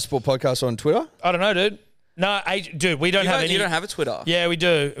 Hello Sport podcast on Twitter. I don't know, dude. No, dude, we don't have any. You don't have a Twitter. Yeah, we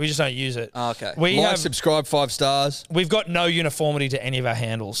do. We just don't use it. Oh, okay. Subscribe, 5 stars. We've got no uniformity to any of our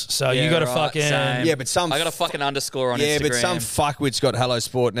handles, so Yeah, you got to right, fucking. same. Yeah, but some I got a fucking underscore on yeah, Instagram. but some fuckwit's got Hello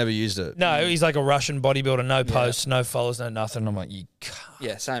Sport, never used it. No, he's like a Russian bodybuilder. No posts, no followers, no nothing. I'm like, you can't.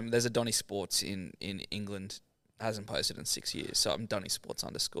 Yeah, same. There's a Donny Sports in England. Hasn't posted in 6 years, so I'm Donny Sports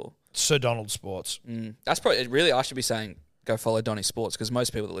 _. Sir Donald Sports. That's probably really. I should be saying go follow Donny Sports because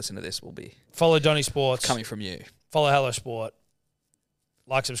most people that listen to this will be Follow Donny Sports. coming from you. Follow Hello Sport.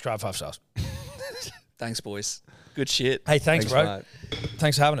 Like, subscribe, 5 stars. Thanks, boys. Good shit. Hey, thanks bro. mate.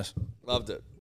 Thanks for having us. Loved it.